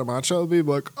 how bad a match that would be.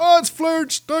 Like, oh, it's Flair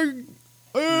and Sting.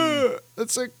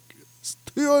 It's like, it's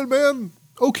two old men.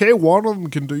 Okay, one of them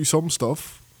can do some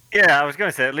stuff. Yeah, I was going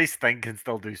to say, at least Sting can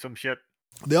still do some shit.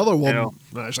 The other one,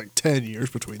 there's like 10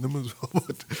 years between them as well.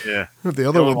 But yeah. The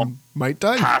other one might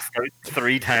die. Passed out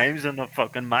 3 times in a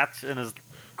fucking match in his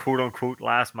quote-unquote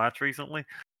last match recently.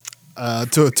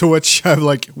 To which I'm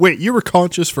like, wait, you were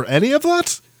conscious for any of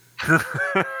that?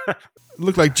 It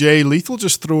looked like Jay Lethal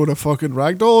just throwing a fucking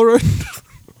ragdoll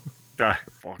around.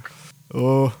 Fuck.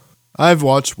 Oh, I've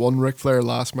watched one Ric Flair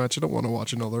last match. I don't want to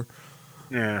watch another.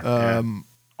 Yeah.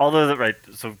 Although that right,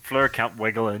 so Flair can't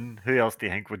wiggle in. Who else do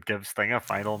you think would give Sting a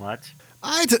final match?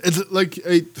 Do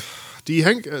you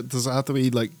think does it have to be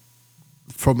like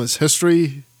from his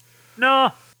history?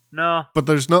 No. But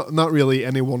there's not really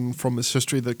anyone from his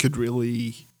history that could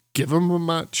really give him a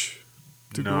match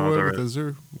to go out with, is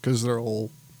there? Because they're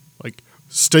all like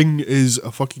Sting is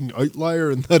a fucking outlier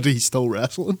in that he's still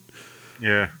wrestling.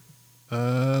 Yeah.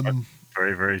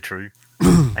 Very, very true.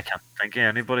 I can't think of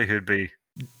anybody who'd be.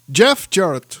 Jeff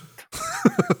Jarrett.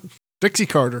 Dixie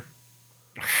Carter.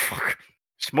 Fuck.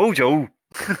 Smojo.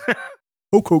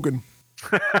 Hulk Hogan.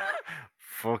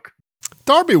 Fuck.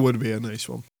 Darby would be a nice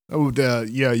one. I would,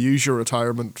 use your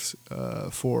retirement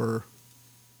to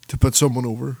put someone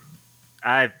over.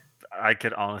 I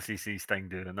could honestly see Sting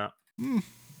doing that.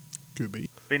 Could be.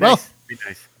 Be nice.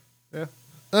 Yeah.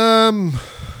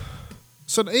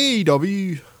 So at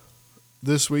AEW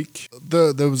this week,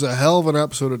 there was a hell of an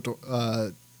episode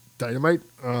of Dynamite.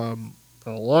 A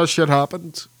lot of shit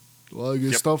happened. A lot of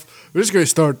good stuff. We're just going to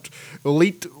start.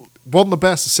 Elite won the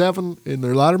best of 7 in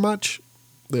their ladder match.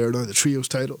 They are now the trios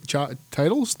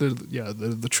titles. They're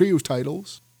the trios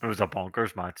titles. It was a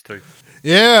bonkers match too.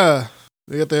 Yeah,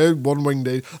 they got the one winged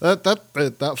day.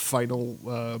 That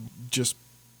final just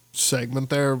segment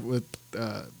there with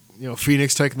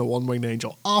Phoenix taking the one winged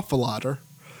angel off the ladder.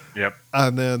 Yep.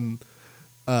 And then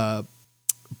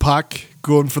Pac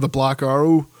going for the Black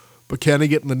Arrow, but Kenny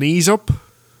getting the knees up.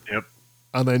 Yep.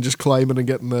 And then just climbing and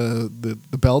getting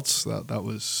the belts. That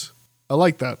was, I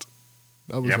like that.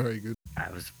 That was very good.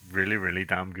 It was really, really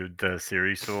damn good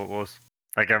series, so it was.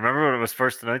 Like, I remember when it was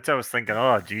first announced, I was thinking,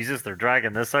 oh, Jesus, they're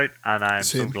dragging this out. And I'm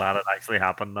so glad it actually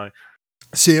happened now.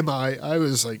 Same, I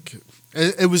was like,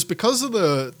 it was because of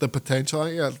the potential.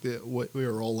 We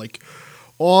were all like,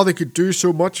 oh, they could do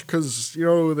so much because,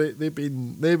 they've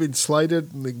been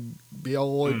slighted and they can be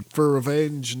all out for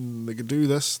revenge and they could do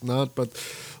this and that. But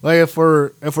like, if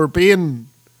we're being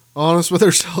honest with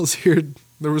ourselves here,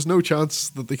 there was no chance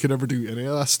that they could ever do any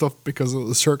of that stuff because of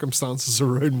the circumstances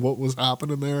around what was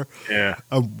happening there. Yeah.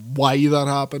 And why that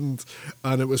happened.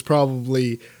 And it was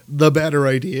probably the better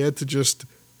idea to just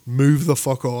move the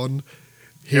fuck on.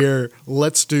 Here,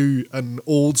 let's do an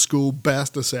old school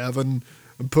best of 7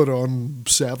 and put on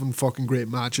 7 fucking great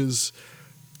matches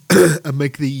and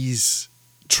make these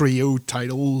trio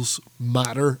titles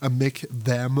matter and make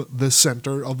them the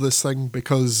center of this thing,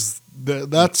 because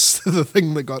that's the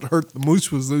thing that got hurt the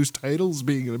most, was those titles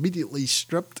being immediately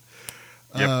stripped.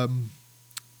 Yep.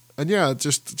 And yeah,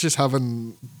 just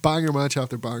having banger match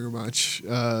after banger match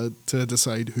to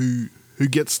decide who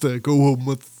gets to go home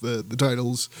with the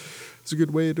titles is a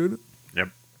good way of doing it. Yep.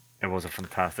 It was a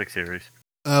fantastic series.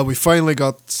 We finally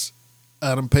got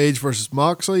Adam Page versus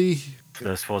Moxley.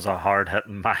 This was a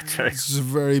hard-hitting match. It's a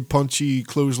very punchy,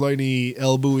 clothesliney,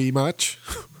 elbowy match.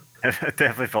 It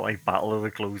definitely felt like Battle of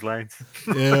the Clotheslines.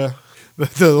 Yeah.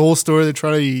 The whole story, they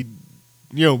try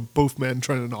to, both men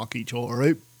trying to knock each other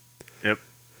out. Yep.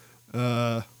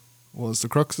 Was the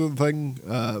crux of the thing.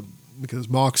 Because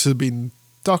Mox had been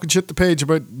talking shit to Page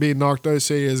about being knocked out,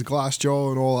 say his glass jaw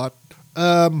and all that.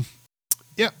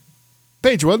 Yeah.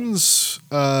 Page wins.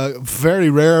 Very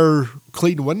rare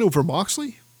clean win over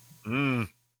Moxley.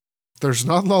 There's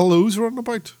not a lot of those running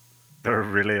about. There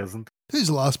really isn't. Who's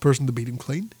the last person to beat him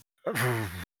clean?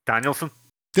 Danielson?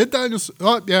 Did Danielson?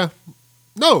 Oh, yeah.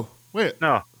 No, wait.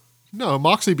 No,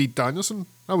 Moxley beat Danielson.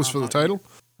 That was for the title.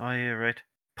 Oh, yeah, right.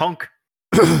 Punk.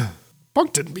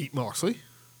 Punk didn't beat Moxley.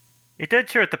 He did,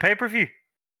 sure, at the pay-per-view.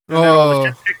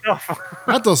 Oh, Kicked off.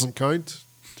 that doesn't count.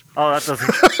 Oh, that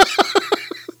doesn't.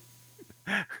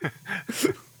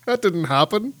 That didn't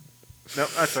happen. No,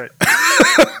 that's right.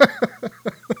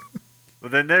 Well,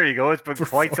 then there you go. It's been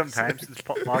quite some time since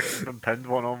Mox has been pinned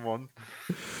 1-on-1.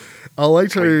 I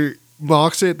liked how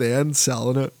Moxley at the end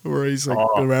selling it, where he's like,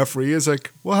 the referee is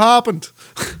like, "What happened?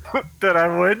 Did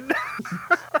I win?"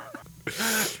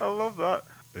 I love that.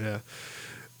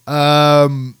 Yeah.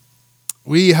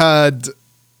 We had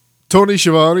Tony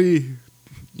Schiavone,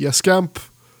 you scamp.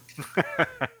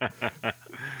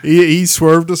 he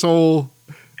swerved us all.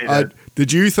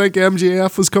 Did you think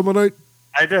MJF was coming out?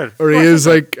 I did. Or he is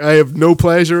like, I have no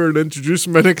pleasure in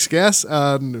introducing my next guest,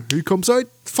 and who comes out?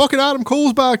 Fucking Adam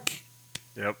Cole's back.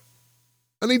 Yep.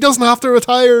 And he doesn't have to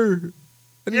retire.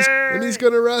 And he's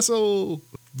gonna wrestle.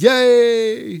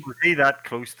 Yay! Was he that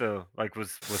close to, like,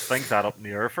 was things that up in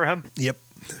the air for him? Yep.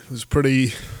 It was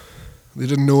pretty. They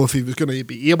didn't know if he was gonna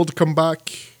be able to come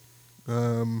back.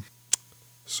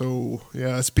 So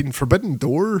yeah, it's been Forbidden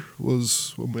Door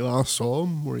was when we last saw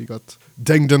him, where he got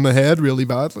dinged in the head really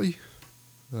badly.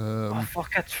 Oh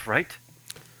fuck, that's right.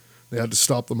 They had to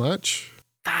stop the match.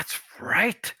 That's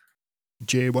right.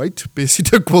 Jay White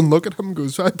basically took one look at him and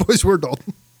goes, "Right, boys, we're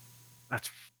done." That's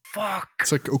fuck.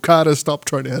 It's like Okada stopped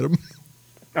trying to hit him.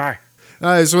 Aye.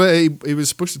 So he was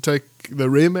supposed to take the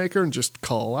Rainmaker and just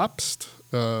collapsed.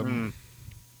 Yeah,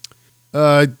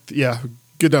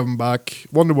 good to have him back.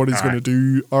 Wonder what he's going to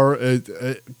do.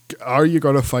 Are you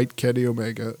going to fight Kenny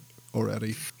Omega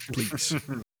already? Please.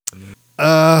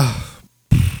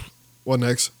 What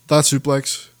next? That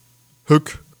suplex.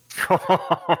 Hook.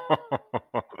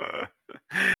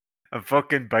 A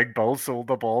fucking big bull sold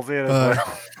the balls in as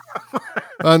well.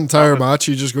 That entire match,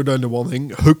 you just go down to one thing.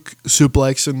 Hook,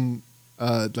 suplex, and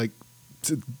like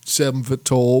 7 foot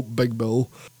tall Big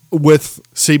Bill with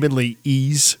seemingly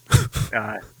ease.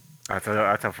 That's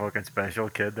a fucking special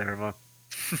kid there, man.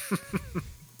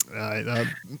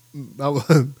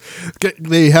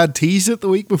 They had teased it the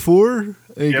week before.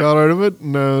 He got out of it,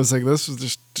 and I was like, "This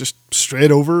was just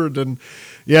straight over." And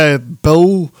then,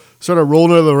 Bill sort of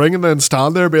rolled out of the ring and then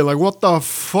stand there, being like, "What the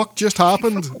fuck just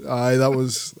happened?" That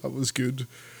was good.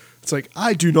 It's like,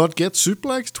 I do not get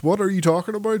suplexed. What are you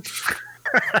talking about?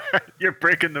 You're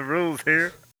breaking the rules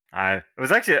here. It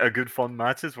was actually a good fun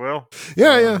match as well.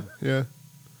 Yeah.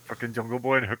 Fucking Jungle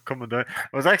Boy and Hook coming down.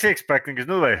 I was actually expecting, because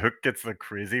no way Hook gets the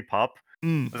crazy pop.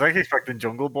 I was actually expecting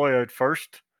Jungle Boy out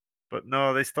first, but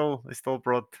no, they still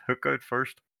brought Hook out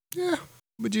first. Yeah,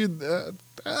 would you?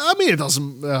 I mean, it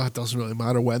doesn't really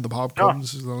matter when the pop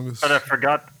comes, as long as. But I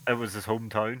forgot it was his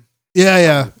hometown.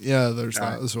 Yeah. There's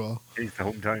that as well. He's the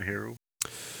hometown hero.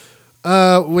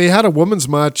 We had a women's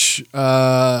match,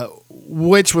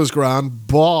 which was grand,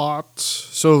 but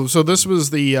so this was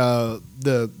the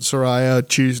Saraya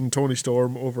choosing Toni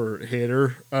Storm over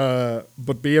Hayter,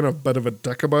 but being a bit of a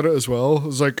dick about it as well. It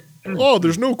was like, oh,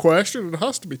 there's no question, it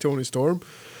has to be Toni Storm.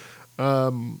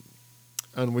 And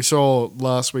we saw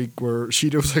last week where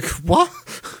Sheeta was like, what?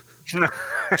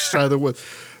 Either with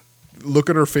look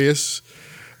at her face.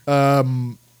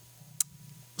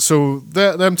 So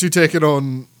them two taking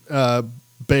on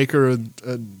Baker and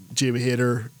Jamie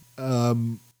Hayter.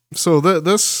 So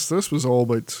this was all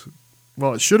about.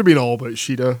 Well, it should have been all about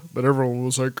Sheeta, but everyone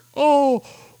was like, "Oh,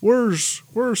 where's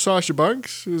Sasha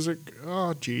Banks?" It was like,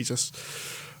 "Oh, Jesus."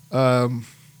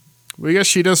 We guess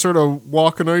Sheeta sort of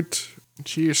walking out.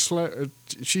 She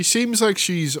seems like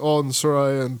she's on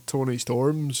Saraya and Toni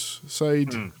Storm's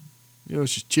side. You know,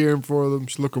 she's cheering for them.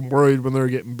 She's looking worried when they're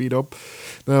getting beat up.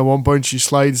 Then at one point, she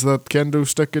slides that kendo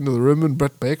stick into the room, and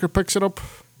Britt Baker picks it up.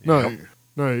 No,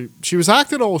 she was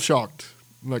acting all shocked.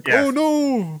 Like, oh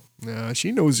no! Nah,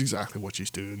 she knows exactly what she's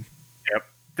doing. Yep.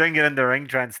 Didn't get in the ring,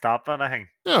 try and stop anything.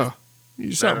 Yeah. You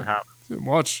just have to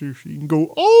watch. You can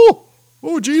go,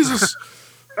 oh Jesus.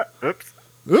 Oops.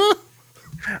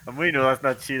 And we know that's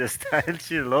not Sheeta's style.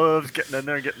 She loves getting in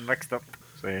there and getting mixed up.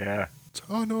 So yeah.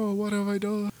 Oh no, what have I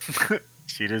done?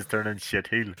 Sheeta's turning shit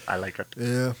heel. I like it.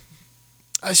 Yeah.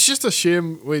 It's just a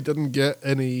shame we didn't get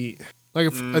any. Like,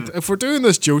 if we're doing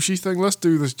this Joshi thing, let's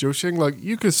do this Joshi thing. Like,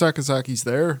 Yuka Sakazaki's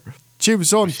there. She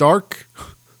was on Dark.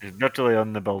 She's literally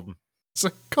on the building. It's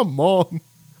like, come on.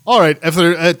 All right, if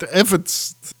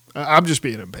I'm just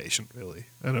being impatient, really.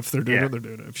 And if they're doing it, they're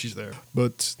doing it. If she's there,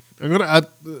 but I'm gonna add.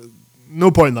 No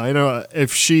point lying.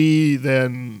 If she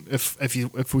then,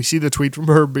 if we see the tweet from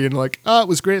her being like, it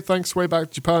was great, thanks, way back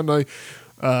to Japan now,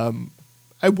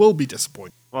 I will be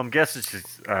disappointed. Well, I'm guessing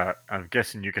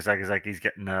Yukasaki's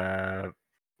getting a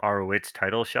ROH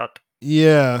title shot.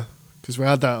 Yeah, because we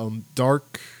had that on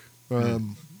Dark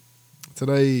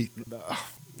today.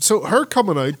 So her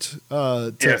coming out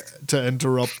to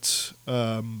interrupt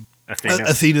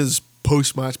Athena's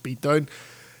post-match beatdown.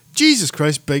 Jesus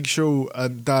Christ, Big Show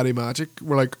and Daddy Magic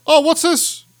were like, oh, what's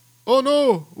this? Oh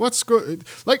no, what's going?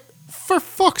 Like, for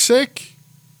fuck's sake.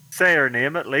 Say her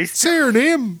name at least. Say her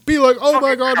name. Be like, oh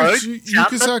my god, crowd,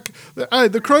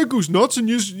 the crowd goes nuts and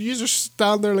you just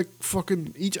stand there like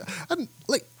fucking each. And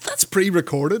like, that's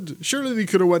pre-recorded. Surely they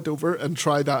could have went over and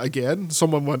tried that again.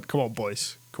 Someone went, come on,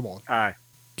 boys. Come on. Aye.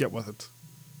 Get with it.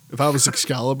 If I was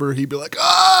Excalibur, he'd be like,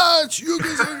 it's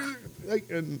Yuka. Like,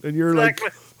 and you're like,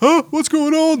 huh? What's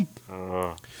going on?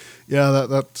 Yeah,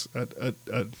 that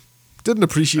I didn't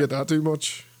appreciate that too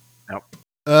much. Nope.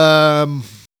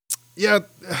 Yeah.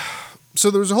 So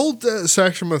there was a whole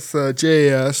section with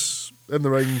JAS in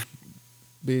the ring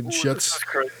being shits.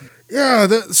 Yeah.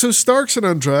 So Starks and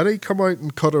Andrade come out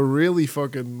and cut a really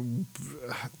fucking.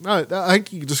 I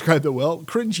think you described it well.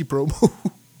 Cringy promo.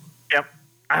 Yep.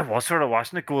 I was sort of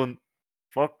watching it, going,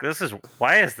 "Fuck,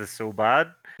 why is this so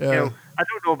bad?" Yeah. You know, I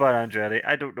don't know about Andrade.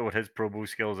 I don't know what his promo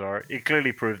skills are. He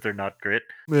clearly proved they're not great.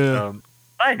 Yeah.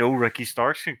 I know Ricky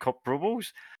Starks can cut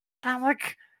promos. I'm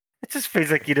like, it just feels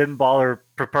like he didn't bother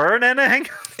preparing anything.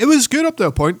 It was good up to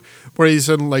a point where he's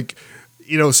in like,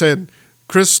 saying,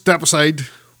 "Chris, step aside,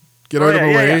 get out of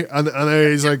my way," and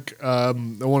then he's like, "I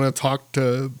want to talk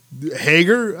to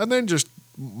Hager," and then just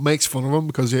makes fun of him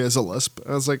because he has a lisp.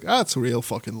 I was like, that's real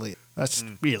fucking lazy. That's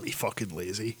really fucking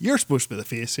lazy. You're supposed to be the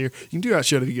face here. You can do that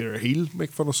shit if you get a heel,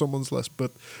 make fun of someone's lisp,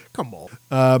 but come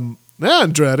on.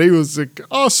 Andrade was like,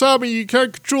 "Oh, Sammy, you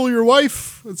can't control your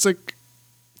wife." It's like,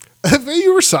 if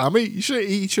you were Sammy,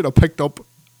 he should have picked up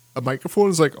a microphone.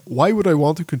 It's like, why would I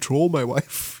want to control my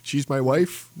wife? She's my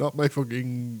wife, not my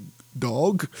fucking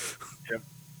dog. Yep.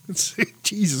 It's like,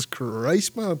 Jesus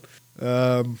Christ, man.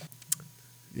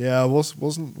 Yeah, I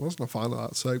wasn't a fan of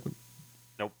that segment.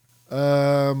 Nope.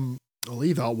 I'll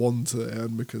leave that one to the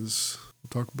end because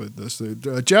we'll talk about this.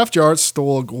 Jeff Jarrett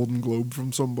stole a Golden Globe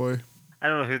from some boy. I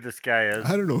don't know who this guy is.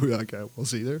 I don't know who that guy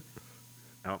was either.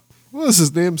 No. What is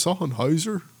his name? Something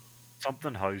Hauser?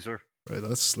 Something Hauser. Right,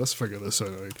 let's figure this out.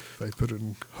 If I put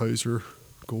in Hauser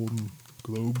Golden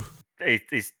Globe. He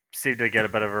seemed to get a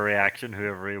bit of a reaction,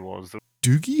 whoever he was.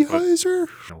 Doogie Hauser?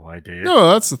 No idea.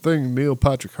 No, that's the thing. Neil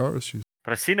Patrick Harris used.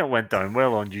 But I seen it went down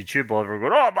well on YouTube. All everyone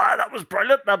going, "Oh man, that was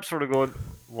brilliant." And I'm sort of going,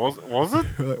 was it?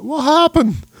 Like, what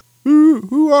happened?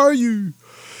 Who are you?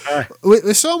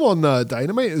 We saw him on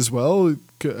Dynamite as well.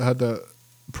 Had a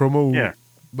promo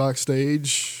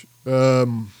backstage.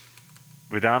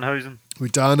 With Danhausen.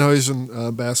 With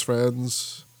Danhausen, best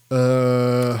friends.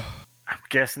 I'm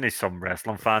guessing he's some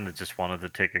wrestling fan that just wanted to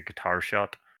take a guitar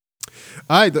shot.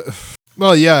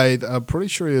 Well, yeah, I'm pretty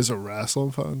sure he is a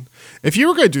wrestling fan. If you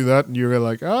were going to do that and you were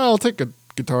like, I'll take a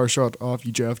guitar shot off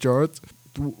you, Jeff Jarrett,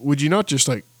 would you not just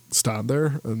like stand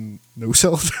there and no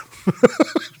sell it?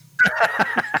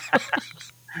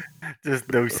 Just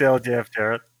no sell Jeff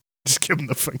Jarrett. Just give him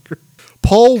the finger.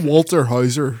 Paul Walter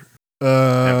Hauser.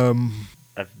 I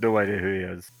have no idea who he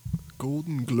is.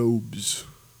 Golden Globes.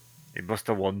 He must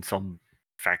have won some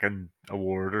fucking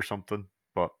award or something.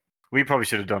 But we probably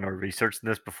should have done our research in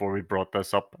this before we brought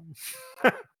this up.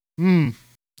 I don't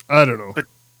know.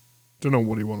 Don't know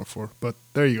what he won it for, but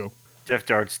there you go. Jeff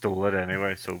Jarrett stole it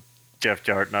anyway, so Jeff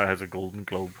Jarrett now has a Golden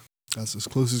Globe. That's as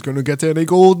close as going to get to any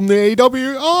gold in the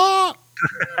AEW. Ah!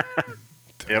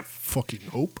 Yep. Fucking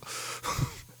hope.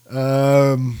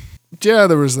 Yeah,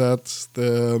 there was that.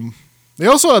 They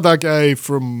also had that guy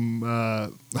from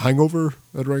Hangover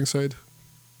at ringside.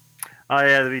 Oh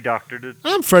yeah, the wee doctor did.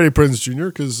 And Freddie Prinze Jr.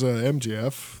 because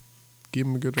MJF gave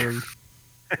him a good run.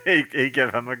 he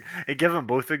gave him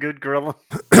both a good grilling.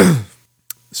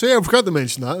 So yeah, I forgot to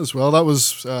mention that as well. That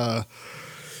was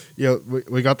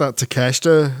we got that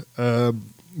Takeshita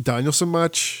Danielson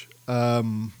match.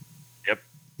 Yep.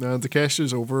 And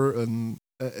Takeshita's over, and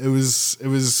it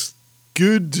was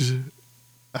good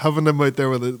having him out there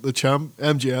with the champ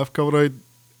MJF coming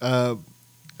out,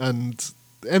 and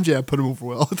MJF put him over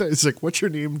well. It's like, what's your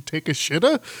name? Take a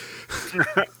shitta?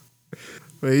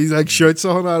 He's like shouts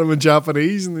something at him in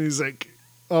Japanese, and he's like,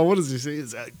 oh, what does he say?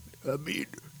 He's like, I mean,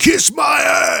 kiss my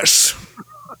ass.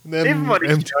 And then Even when he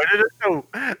shouted it, though,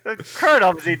 the crowd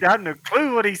obviously had no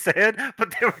clue what he said,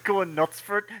 but they were going nuts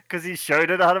for it because he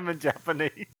shouted at him in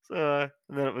Japanese. And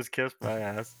then it was kissed my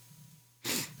ass.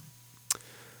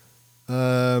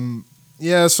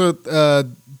 Yeah, so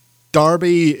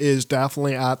Darby is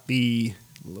definitely at the.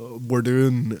 We're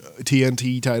doing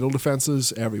TNT title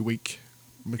defenses every week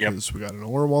because we got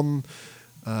another one.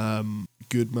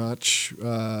 Good match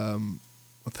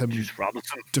with him Juice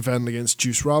Robinson defending against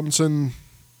Juice Robinson.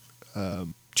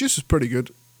 Juice is pretty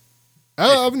good. I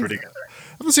haven't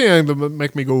seen anything that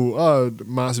make me go, oh,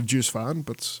 massive Juice fan,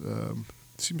 but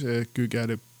seems a good guy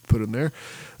to put in there.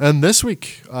 And this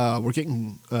week, we're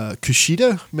getting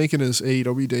Kushida making his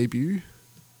AEW debut.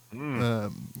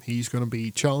 He's going to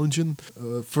be challenging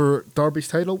for Darby's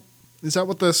title. Is that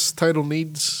what this title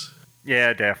needs?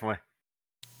 Yeah, definitely.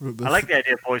 I like the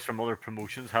idea of boys from other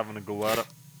promotions having a go at it.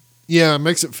 Yeah, it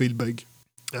makes it feel big.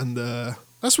 And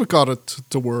that's what got it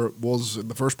to where it was in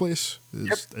the first place,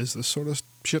 is this sort of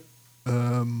shit.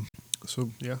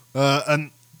 So, yeah.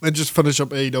 And then just finish up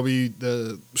AEW,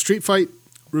 the street fight,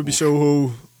 Ruby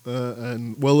Soho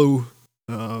and Willow.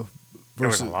 There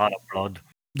was a lot of blood.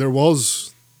 There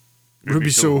was.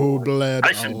 Ruby Soho bled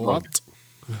a lot.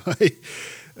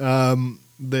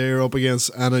 They're up against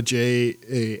Anna J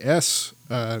A.S.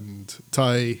 and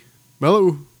Ty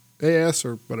Mello A.S.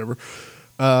 or whatever.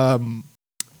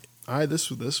 This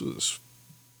was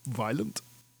violent.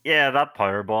 Yeah, that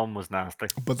powerbomb was nasty.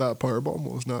 But that powerbomb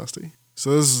was nasty.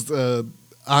 So this is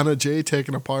Anna J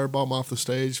taking a powerbomb off the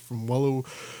stage from Willow,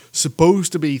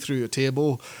 supposed to be through a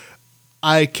table.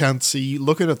 I can't see,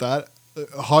 looking at that,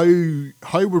 how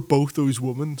were both those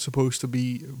women supposed to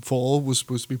be was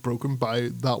supposed to be broken by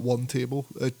that one table?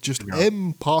 Just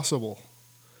impossible.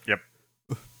 Yep.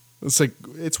 It's like,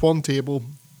 it's one table,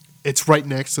 it's right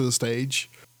next to the stage.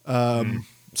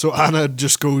 So Anna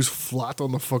just goes flat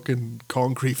on the fucking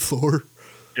concrete floor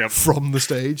from the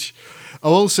stage. I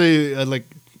will say,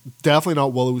 definitely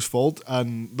not Willow's fault,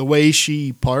 and the way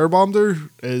she powerbombed her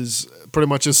is pretty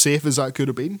much as safe as that could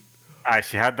have been.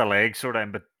 She had the legs sort of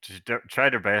in, but she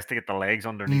tried her best to get the legs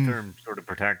underneath her and sort of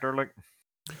protect her.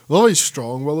 Well, how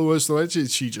strong Willow is, though.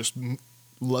 She just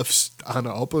lifts Anna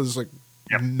up as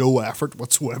no effort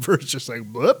whatsoever. It's just like,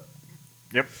 whoop.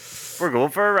 Yep, we're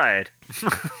going for a ride.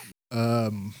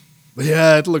 But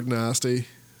yeah, it looked nasty.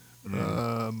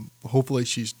 Hopefully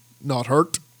she's not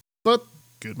hurt, but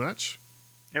good match.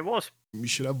 It was. We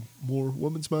should have more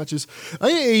women's matches. I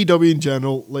think AEW in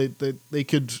general, they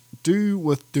could do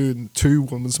with doing 2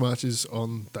 women's matches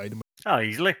on Dynamite. Oh,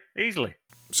 easily.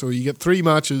 So you get 3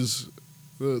 matches.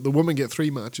 The women get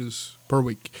 3 matches per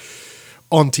week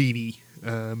on TV.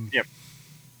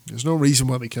 There's no reason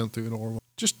why they can't do an one.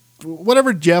 Just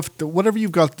whatever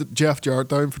you've got Jeff Jarrett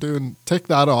down for doing, take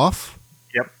that off.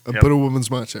 And put a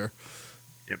women's match there.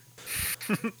 Yep.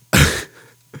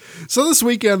 So this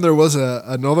weekend there was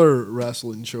another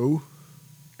wrestling show.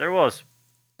 There was.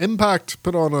 Impact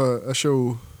put on a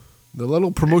show, the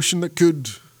little promotion that could.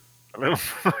 A little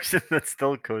promotion that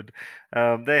still could.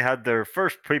 They had their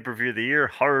first pay-per-view of the year,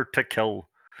 Hard to Kill,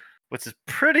 which is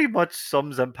pretty much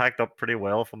sums Impact up pretty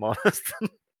well, if I'm honest.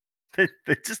 they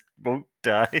just won't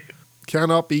die.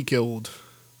 Cannot be killed.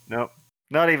 No.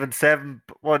 Not even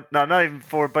not even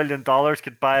 $4 billion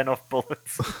could buy enough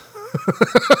bullets.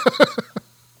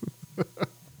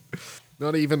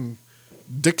 Not even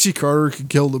Dixie Carter could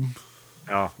kill them.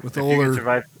 Oh, with all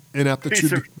their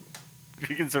ineptitude. If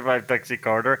you can survive Dixie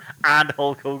Carter and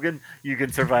Hulk Hogan, you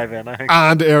can survive anything.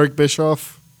 And Eric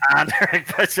Bischoff. And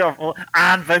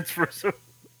Vince Russo.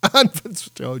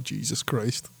 Oh, Jesus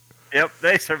Christ. Yep,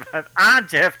 they survived. And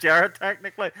Jeff Jarrett,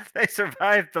 technically. They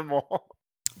survived them all.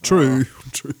 True.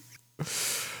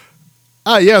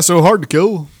 Yeah, so Hard to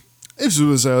Kill. This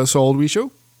was a solid wee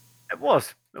show. It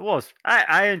was.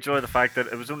 I enjoy the fact that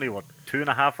it was only,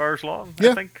 2.5 hours long,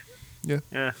 I think?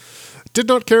 Yeah. Did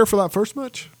not care for that first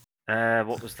match.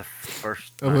 What was the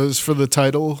first match? It was for the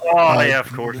title. Oh, yeah,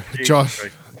 of course.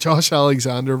 Josh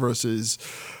Alexander versus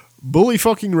Bully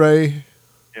fucking Ray.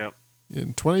 Yep.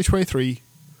 In 2023.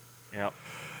 Yep.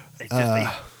 He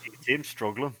seems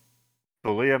struggling.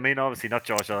 Bully, I mean, obviously not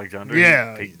Josh Alexander.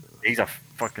 Yeah. He's a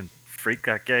fucking freak,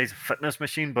 that guy. He's a fitness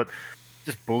machine, but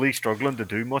just Bully struggling to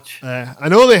do much. I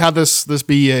know they had this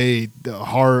be a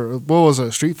horror, what was it,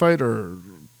 a street fight or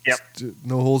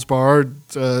no holds barred,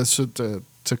 so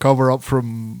to cover up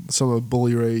from some of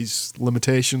Bully Ray's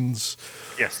limitations.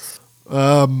 Yes.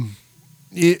 The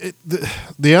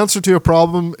answer to a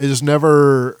problem is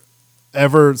never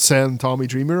ever send Tommy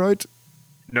Dreamer out.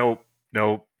 No,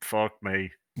 fuck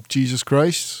me. Jesus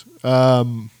Christ.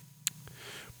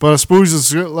 But I suppose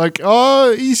it's like,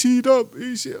 easy up,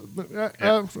 easy up.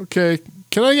 Okay.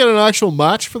 Can I get an actual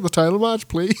match for the title match,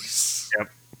 please? Yep.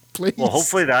 Please. Well,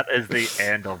 hopefully that is the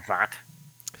end of that.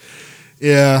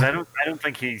 Yeah. I don't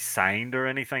think he signed or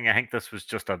anything. I think this was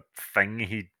just a thing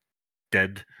he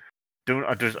did.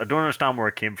 I don't understand where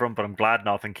it came from, but I'm glad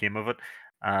nothing came of it.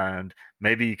 And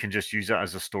maybe you can just use it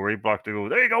as a story block to go,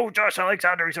 there you go, Josh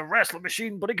Alexander, he's a wrestling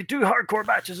machine, but he can do hardcore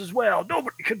matches as well.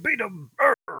 Nobody can beat him.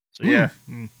 So yeah.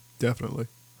 Definitely.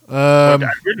 But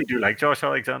I really do like Josh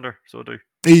Alexander, so I do.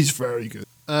 He's very good.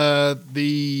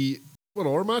 What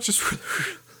other matches?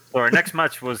 So our next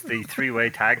match was the 3-way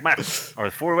tag match,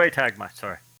 or the 4-way tag match,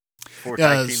 sorry. 4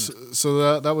 tag teams.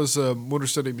 So that was Motor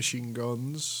City Machine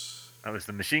Guns. That was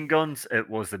the Machine Guns, it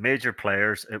was the Major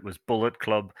Players, it was Bullet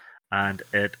Club, and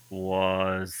it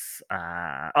was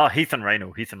Heath and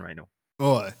Rhino.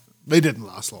 Oh, they didn't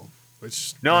last long.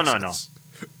 Which no.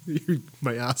 You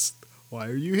might ask, why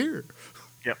are you here?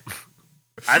 Yep.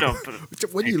 I don't.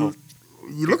 When you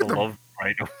look at them, love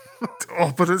Rhino.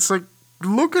 Oh, but it's like,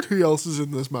 look at who else is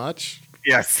in this match.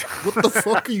 Yes. What the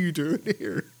fuck are you doing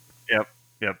here? Yep.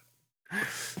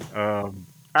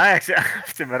 I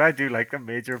have to admit, I do like the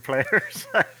Major Players.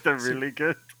 They're really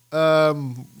good.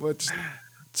 Bullet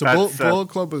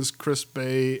Club is Chris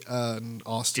Bay and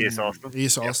Austin.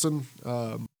 Ace Austin.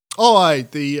 Yeah.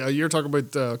 You're talking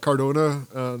about Cardona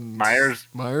and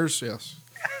Myers. Yes.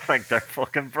 I think they're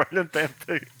fucking brilliant, them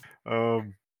too.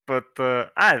 But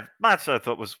match I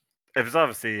thought was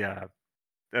obviously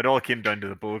it all came down to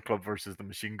the Bullet Club versus the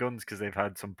Machine Guns because they've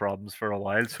had some problems for a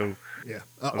while. So yeah.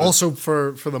 Also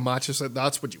for the matches,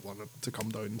 that's what you want it to come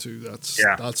down to. That's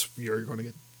you're going to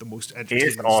get the most entertaining.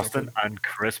 Ace Austin and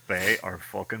Chris Bay are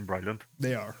fucking brilliant.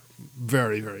 They are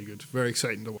very, very good. Very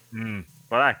exciting to watch.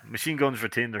 But Machine Guns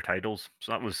retained their titles,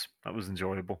 so that was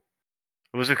enjoyable.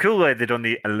 It was a cool way they done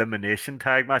the elimination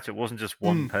tag match. It wasn't just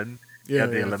one pin. Yeah,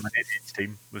 they eliminated each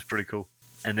team. It was pretty cool.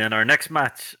 And then our next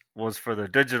match was for the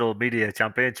Digital Media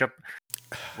Championship,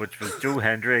 which was Joe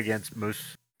Hendry against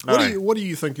Moose. What do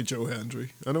you think of Joe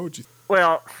Hendry? I know what you.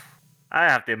 Well, I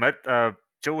have to admit,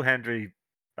 Joe Hendry.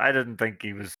 I didn't think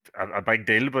he was a big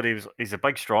deal, but he's a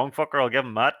big strong fucker. I'll give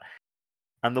him that.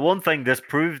 And the one thing this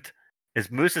proved is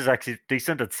Moose is actually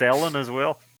decent at selling as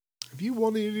well. Have you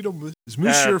won any of Moose? Is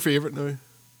Moose your favourite now?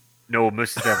 No,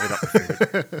 Moose is definitely not my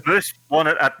favourite. Moose won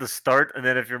it at the start, and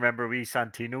then if you remember,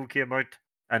 Santino came out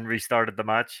and restarted the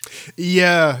match.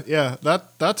 Yeah.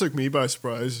 That took me by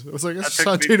surprise. I was like, "That's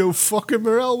Santino fucking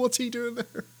Morel. What's he doing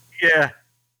there?" Yeah.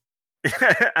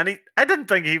 And I didn't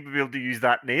think he would be able to use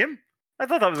that name. I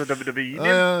thought that was a WWE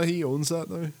name. He owns that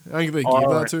now. I think they gave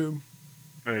that to him.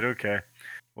 Right, okay.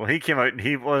 Well, he came out and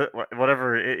he was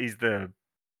he's the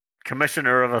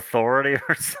commissioner of authority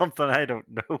or something. I don't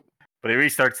know. But he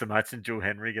restarts the match and Joe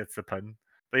Hendry gets the pin.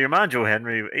 But your man Joe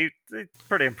Hendry, he's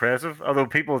pretty impressive. Although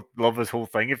people love his whole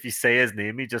thing. If you say his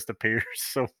name, he just appears.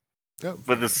 So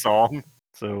with his song.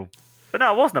 So, but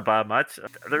no, it wasn't a bad match.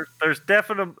 There's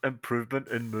definite improvement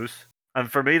in Moose. And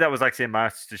for me, that was actually a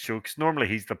match to show. Because normally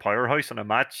he's the powerhouse in a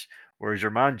match, whereas your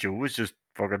man Joe was just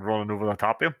fucking running over the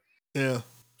top of him. Yeah.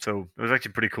 So it was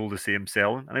actually pretty cool to see him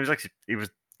selling, and he was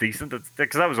decent.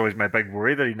 Because that was always my big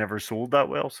worry that he never sold that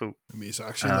well. So he's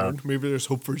actually learned. Maybe there's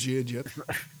hope for Jade yet.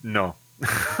 No,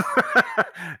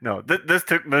 no. This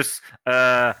took Moose.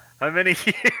 How many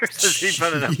years has he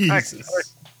been in a match?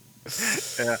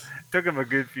 Yeah, took him a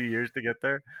good few years to get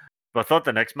there. But I thought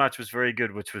the next match was very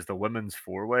good, which was the women's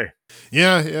 4-way.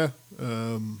 Yeah.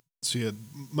 So you had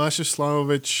Masha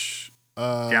Slamovich,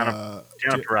 Gianna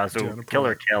Perazzo,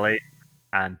 Killer Kelly,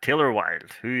 and Taylor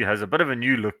Wilde, who has a bit of a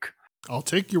new look. I'll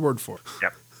take your word for it.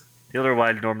 Yep. Taylor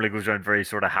Wilde normally goes around very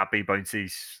sort of happy, bouncy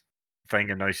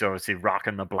thing, and now she's obviously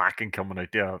rocking the black and coming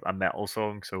out to a metal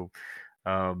song. So,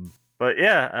 but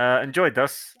yeah, enjoyed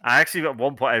this. I actually, at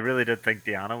one point, I really did think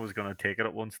Diana was going to take it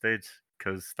at one stage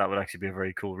because that would actually be a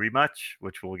very cool rematch,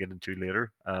 which we'll get into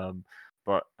later.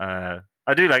 But I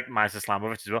do like Masha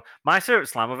Slamovich as well. Masha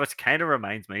Slamovich kind of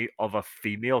reminds me of a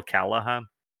female Callahan.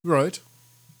 Right.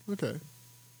 Okay.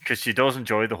 Because she does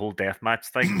enjoy the whole deathmatch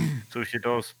thing, so she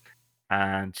does.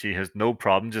 And she has no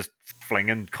problem just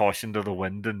flinging caution to the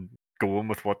wind and going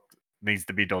with what needs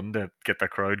to be done to get the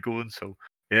crowd going. So,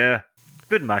 yeah,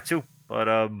 good match, though.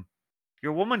 But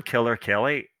your woman, Killer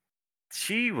Kelly,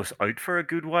 she was out for a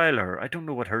good while, or I don't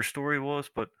know what her story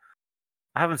was, but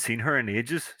I haven't seen her in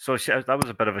ages. So that was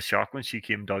a bit of a shock when she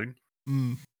came down.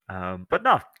 But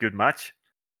no, good match.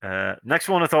 Next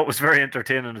one I thought was very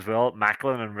entertaining as well.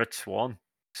 Macklin and Rich Swann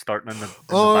starting in the back.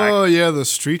 Oh yeah, the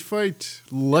street fight,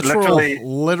 literally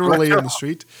in the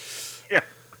street. Yeah.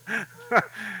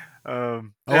 I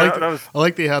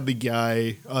like they had the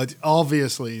guy.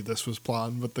 Obviously, this was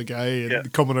planned, but the guy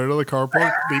coming out of the car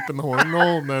park beeping the horn and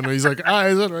all, and then he's like,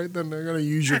 is that right? Then they're gonna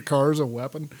use your car as a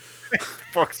weapon.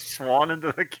 Fuck Swan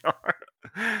into the car.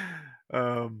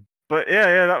 But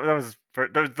that was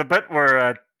there was the bit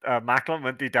where Macklin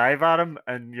went to dive at him,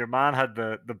 and your man had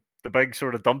the big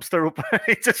sort of dumpster open.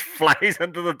 He just flies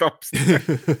into the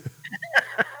dumpster.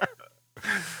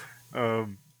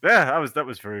 That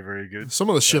was very, very good. Some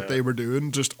of the shit they were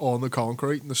doing just on the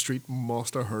concrete in the street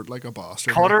must have hurt like a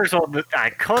bastard. Cutter on the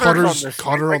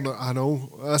street. I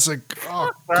know. That's like, oh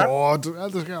God.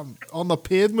 On the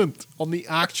pavement, on the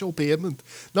actual pavement.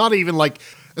 It's not even like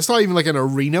an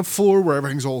arena floor where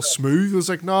everything's all smooth. It's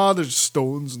like, there's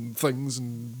stones and things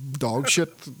and dog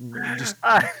shit and just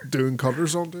doing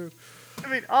cutters onto it. I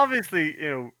mean, obviously,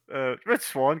 Rich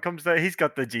Swann comes out. He's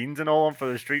got the jeans and all on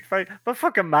for the street fight, but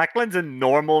fucking Macklin's in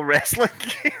normal wrestling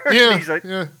gear. Yeah, he's like,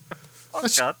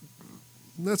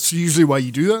 that's usually why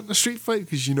you do that in a street fight,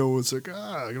 because it's like,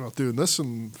 you're not doing this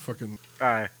and fucking.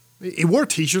 He wore a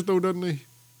t-shirt though, didn't he?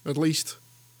 At least.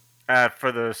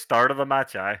 For the start of the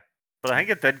match, but I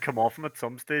think it did come off him at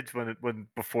some stage when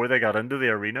before they got into the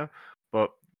arena.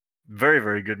 But very,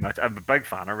 very good match. I'm a big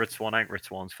fan of Rich Swann. I think Rich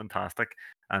Swann's fantastic.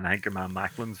 And I think your man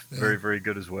Macklin's very, very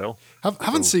good as well.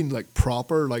 Haven't seen like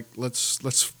proper let's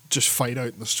just fight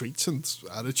out in the streets and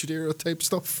Attitude Era type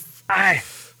stuff.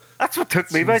 That's what took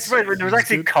me. When there was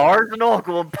actually cars and all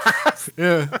going past.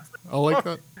 Yeah, I like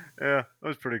that. Yeah, that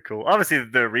was pretty cool. Obviously,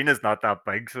 the arena's not that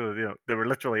big, so they were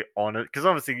literally on it. Because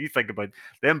obviously, you think about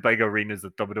them big arenas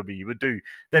that WWE would do,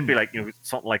 they'd be like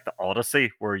something like the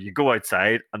Odyssey, where you go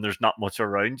outside and there's not much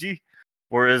around you.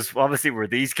 Whereas, obviously, we're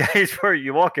these guys where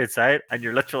you walk outside and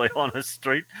you're literally on a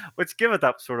street, which give it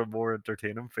that sort of more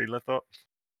entertaining feel, I thought.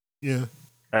 Yeah.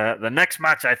 The next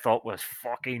match I thought was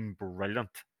fucking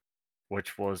brilliant,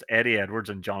 which was Eddie Edwards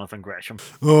and Jonathan Gresham.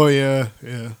 Oh, yeah.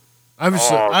 I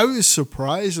was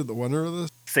surprised at the winner of this.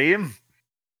 Same.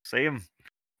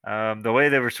 The way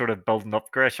they were sort of building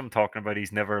up Gresham, talking about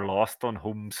he's never lost on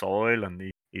home soil and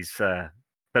he's on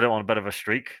a bit of a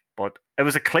streak, but it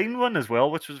was a clean one as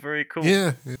well, which was very cool.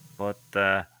 Yeah. But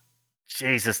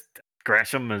Jesus,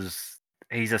 Gresham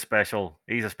he's a special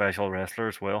wrestler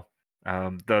as well.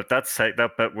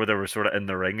 That bit where they were sort of in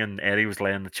the ring and Eddie was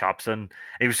laying the chops in,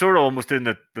 he was sort of almost doing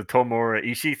the Tomohiro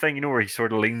Ishii thing, where he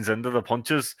sort of leans into the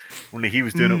punches, only he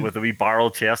was doing it with a wee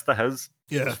barrel chest of his.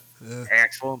 Yeah.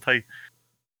 Excellent.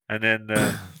 And then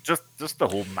just the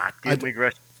whole mat game with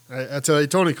Gresham. I tell you,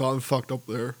 Tony Khan fucked up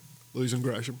there, losing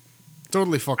Gresham.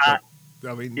 Totally fucked up.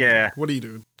 I mean, what are you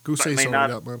doing? Go say sorry to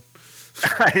that man.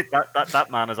 that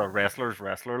man is a wrestler's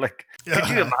wrestler. Like, could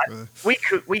you imagine?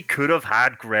 We could have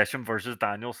had Gresham versus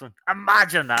Danielson.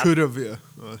 Imagine that. Could have, yeah.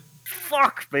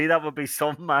 Fuck me, that would be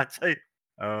some match.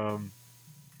 Then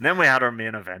we had our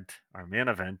main event,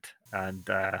 and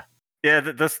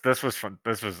this was fun.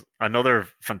 This was another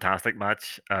fantastic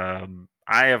match. I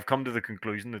have come to the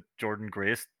conclusion that Jordan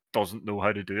Grace doesn't know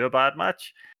how to do a bad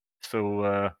match.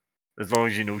 So as long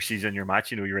as you know she's in your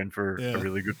match, you're in for a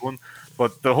really good one.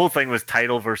 But the whole thing was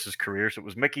title versus career. So it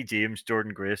was Mickie James,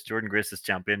 Jordan Grace. Jordan Grace is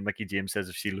champion. Mickie James says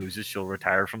if she loses, she'll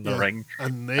retire from the ring.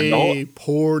 And they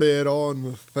poured it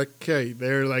on thick.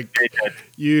 They're like,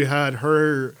 you had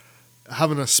her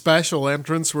having a special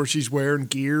entrance where she's wearing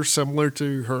gear similar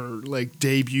to her like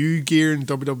debut gear in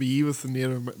WWE with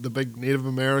the big Native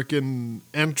American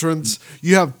entrance.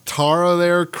 You have Tara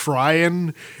there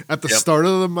crying at the start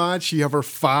of the match. You have her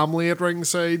family at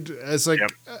ringside. It's like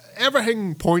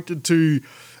everything pointed to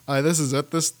this is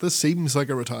it. This seems like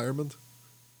a retirement.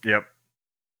 Yep.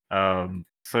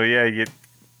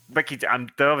 Mickie.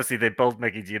 Obviously they built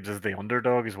Mickie James as the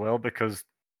underdog as well because.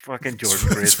 Fucking Jordan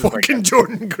Grace.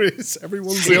 Jordan Grace.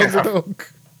 Everyone's the underdog.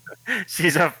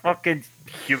 She's a fucking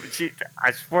human.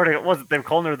 I swear to God, they were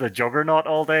calling her the Juggernaut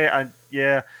all day, and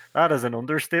that is an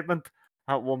understatement.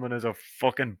 That woman is a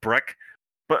fucking brick.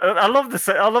 But I love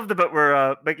the bit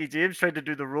where Mickie James tried to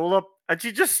do the roll up, and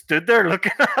she just stood there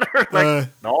looking at her like,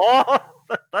 "No,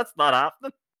 that's not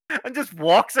happening," and just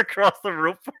walks across the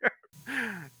rope.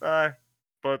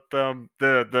 But the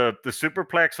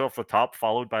superplex off the top,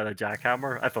 followed by the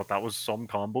jackhammer, I thought that was some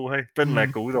combo. Hey, didn't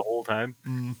let go the whole time.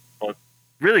 But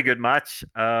really good match.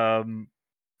 I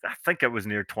think it was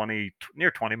near 20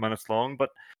 minutes long. But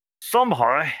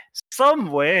somehow,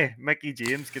 some way, Mickie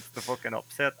James gets the fucking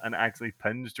upset and actually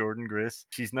pins Jordan Grace.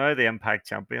 She's now the Impact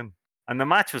champion, and the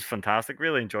match was fantastic.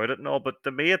 Really enjoyed it and all. But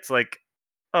to me, it's like,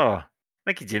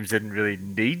 Mickie James didn't really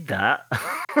need that.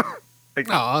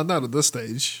 No, not at this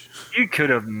stage. You could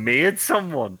have made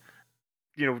someone.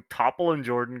 toppling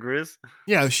Jordan Grace.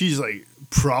 Yeah, she's like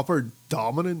proper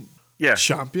dominant Yeah,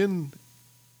 champion.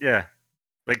 yeah.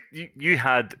 Like you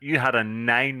had a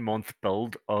 9-month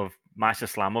build of Masha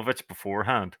Slamovich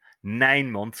beforehand,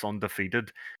 9 months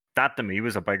undefeated. That to me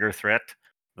was a bigger threat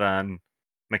than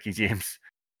Mickey James,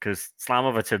 because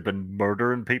Slamovich had been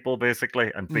murdering people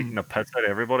basically and beating the piss out of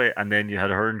everybody, and then you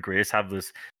had her and Grace have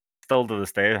this. Still to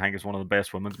this day, I think it's one of the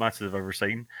best women's matches I've ever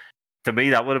seen. To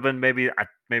me, that would have been maybe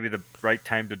the right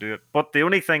time to do it. But the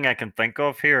only thing I can think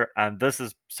of here, and this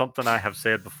is something I have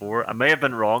said before, I may have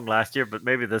been wrong last year, but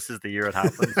maybe this is the year it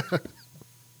happens.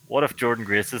 What if Jordan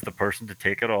Grace is the person to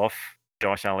take it off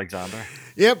Josh Alexander?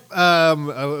 Yep. I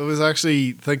was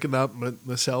actually thinking that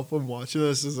myself when watching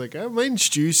this. Is like, I mind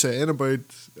Stu saying about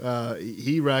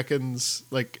he reckons,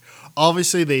 like,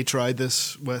 obviously they tried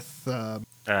this with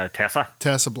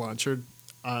Tessa Blanchard,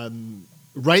 and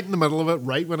right in the middle of it,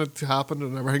 right when it happened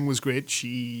and everything was great,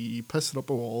 she pissed it up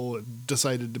a wall and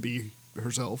decided to be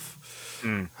herself.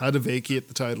 Had to vacate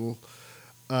the title.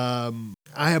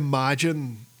 I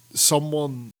imagine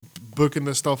someone booking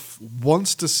this stuff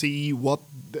wants to see what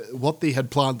they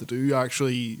had planned to do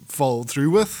actually follow through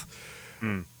with.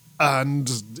 And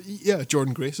yeah,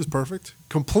 Jordan Grace is perfect.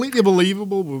 Completely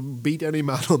believable. Will beat any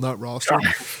man on that roster.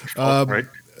 Right.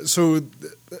 So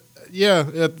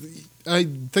yeah, I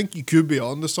think you could be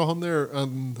on to something there,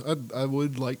 and I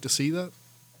would like to see that.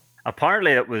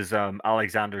 Apparently, it was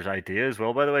Alexander's idea as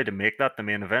well, by the way, to make that the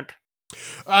main event.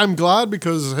 I'm glad,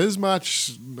 because his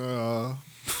match,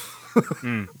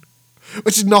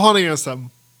 which is nothing against him,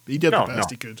 he did the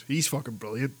best he could. He's fucking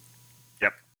brilliant.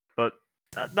 Yep, but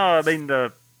no, I mean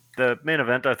the main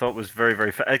event I thought was very,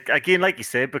 very again, like you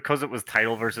said, because it was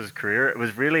title versus career, it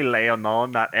was really laying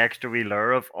on that extra wee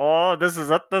lure of, oh, this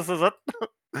is it.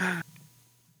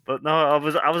 But no, I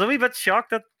was a wee bit shocked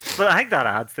but I think that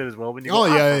adds to it as well when you go.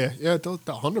 Yeah,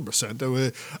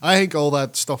 100%. I think all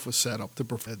that stuff was set up to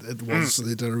perfect. It was.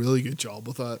 They did a really good job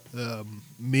with that.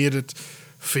 Made it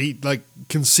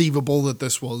conceivable that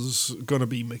this was going to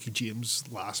be Mickey James'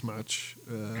 last match.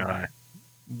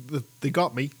 They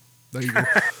got me. There you go.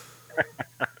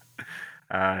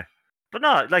 But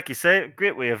no, like you say,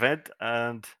 great wee event,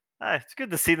 and it's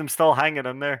good to see them still hanging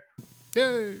in there.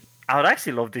 Yay. I would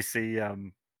actually love to see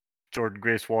Jordan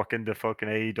Grace walk into fucking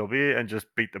AEW and just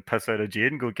beat the piss out of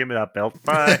Jade and go, give me that belt.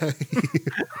 Bye.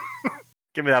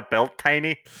 Give me that belt,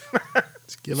 Tiny.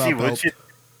 Give that belt.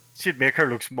 She'd make her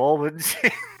look small, wouldn't she?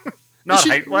 Not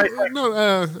height-wise.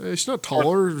 No, she's not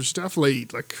taller. She's definitely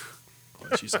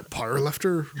she's a power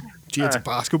lifter. Jade's a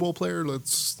basketball player.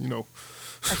 It's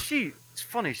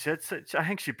funny. I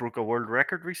think she broke a world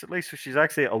record recently, so she's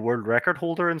actually a world record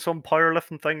holder in some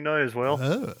powerlifting thing now as well.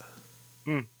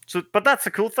 So, but that's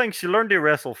the cool thing. She learned to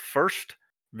wrestle first,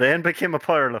 then became a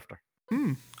powerlifter.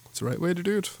 That's the right way to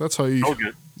do it. That's how you.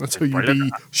 That's how you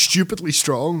be stupidly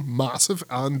strong, massive,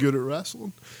 and good at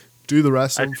wrestling. Do the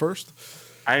wrestling first.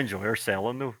 I enjoy her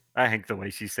selling though. I think the way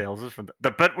she sells is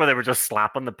the bit where they were just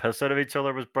slapping the piss out of each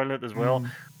other was brilliant as well.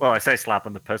 Well, I say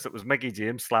slapping the piss. It was Mickey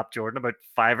James slapped Jordan about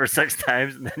 5 or 6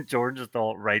 times, and then Jordan just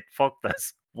thought, right, fuck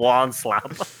this, one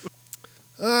slap.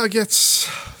 I guess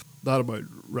that about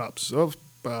wraps up.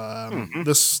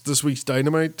 This week's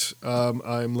Dynamite.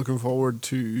 I'm looking forward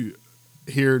to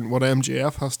hearing what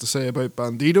MJF has to say about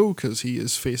Bandito, because he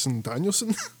is facing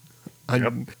Danielson.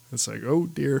 And it's like, oh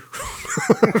dear.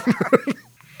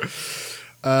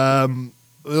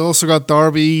 We also got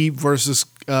Darby versus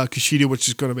Kushida, which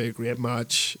is going to be a great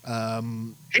match.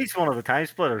 He's one of the time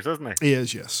splitters, isn't he? He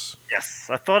is, yes. Yes,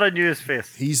 I thought I knew his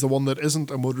face. He's the one that isn't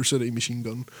a Motor City Machine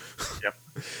Gun.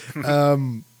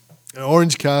 Yep.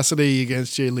 Orange Cassidy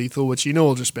against Jay Lethal, which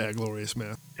will just be a glorious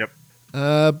match. Yep.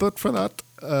 But for that,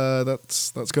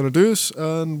 that's going to do us,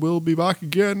 and we'll be back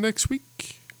again next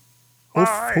week.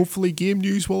 Hopefully game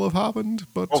news will have happened,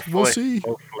 but we'll see.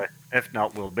 Hopefully. If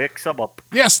not, we'll make some up.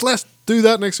 Yes, let's do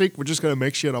that next week. We're just going to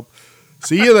make shit up.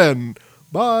 See you then.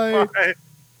 Bye. Bye.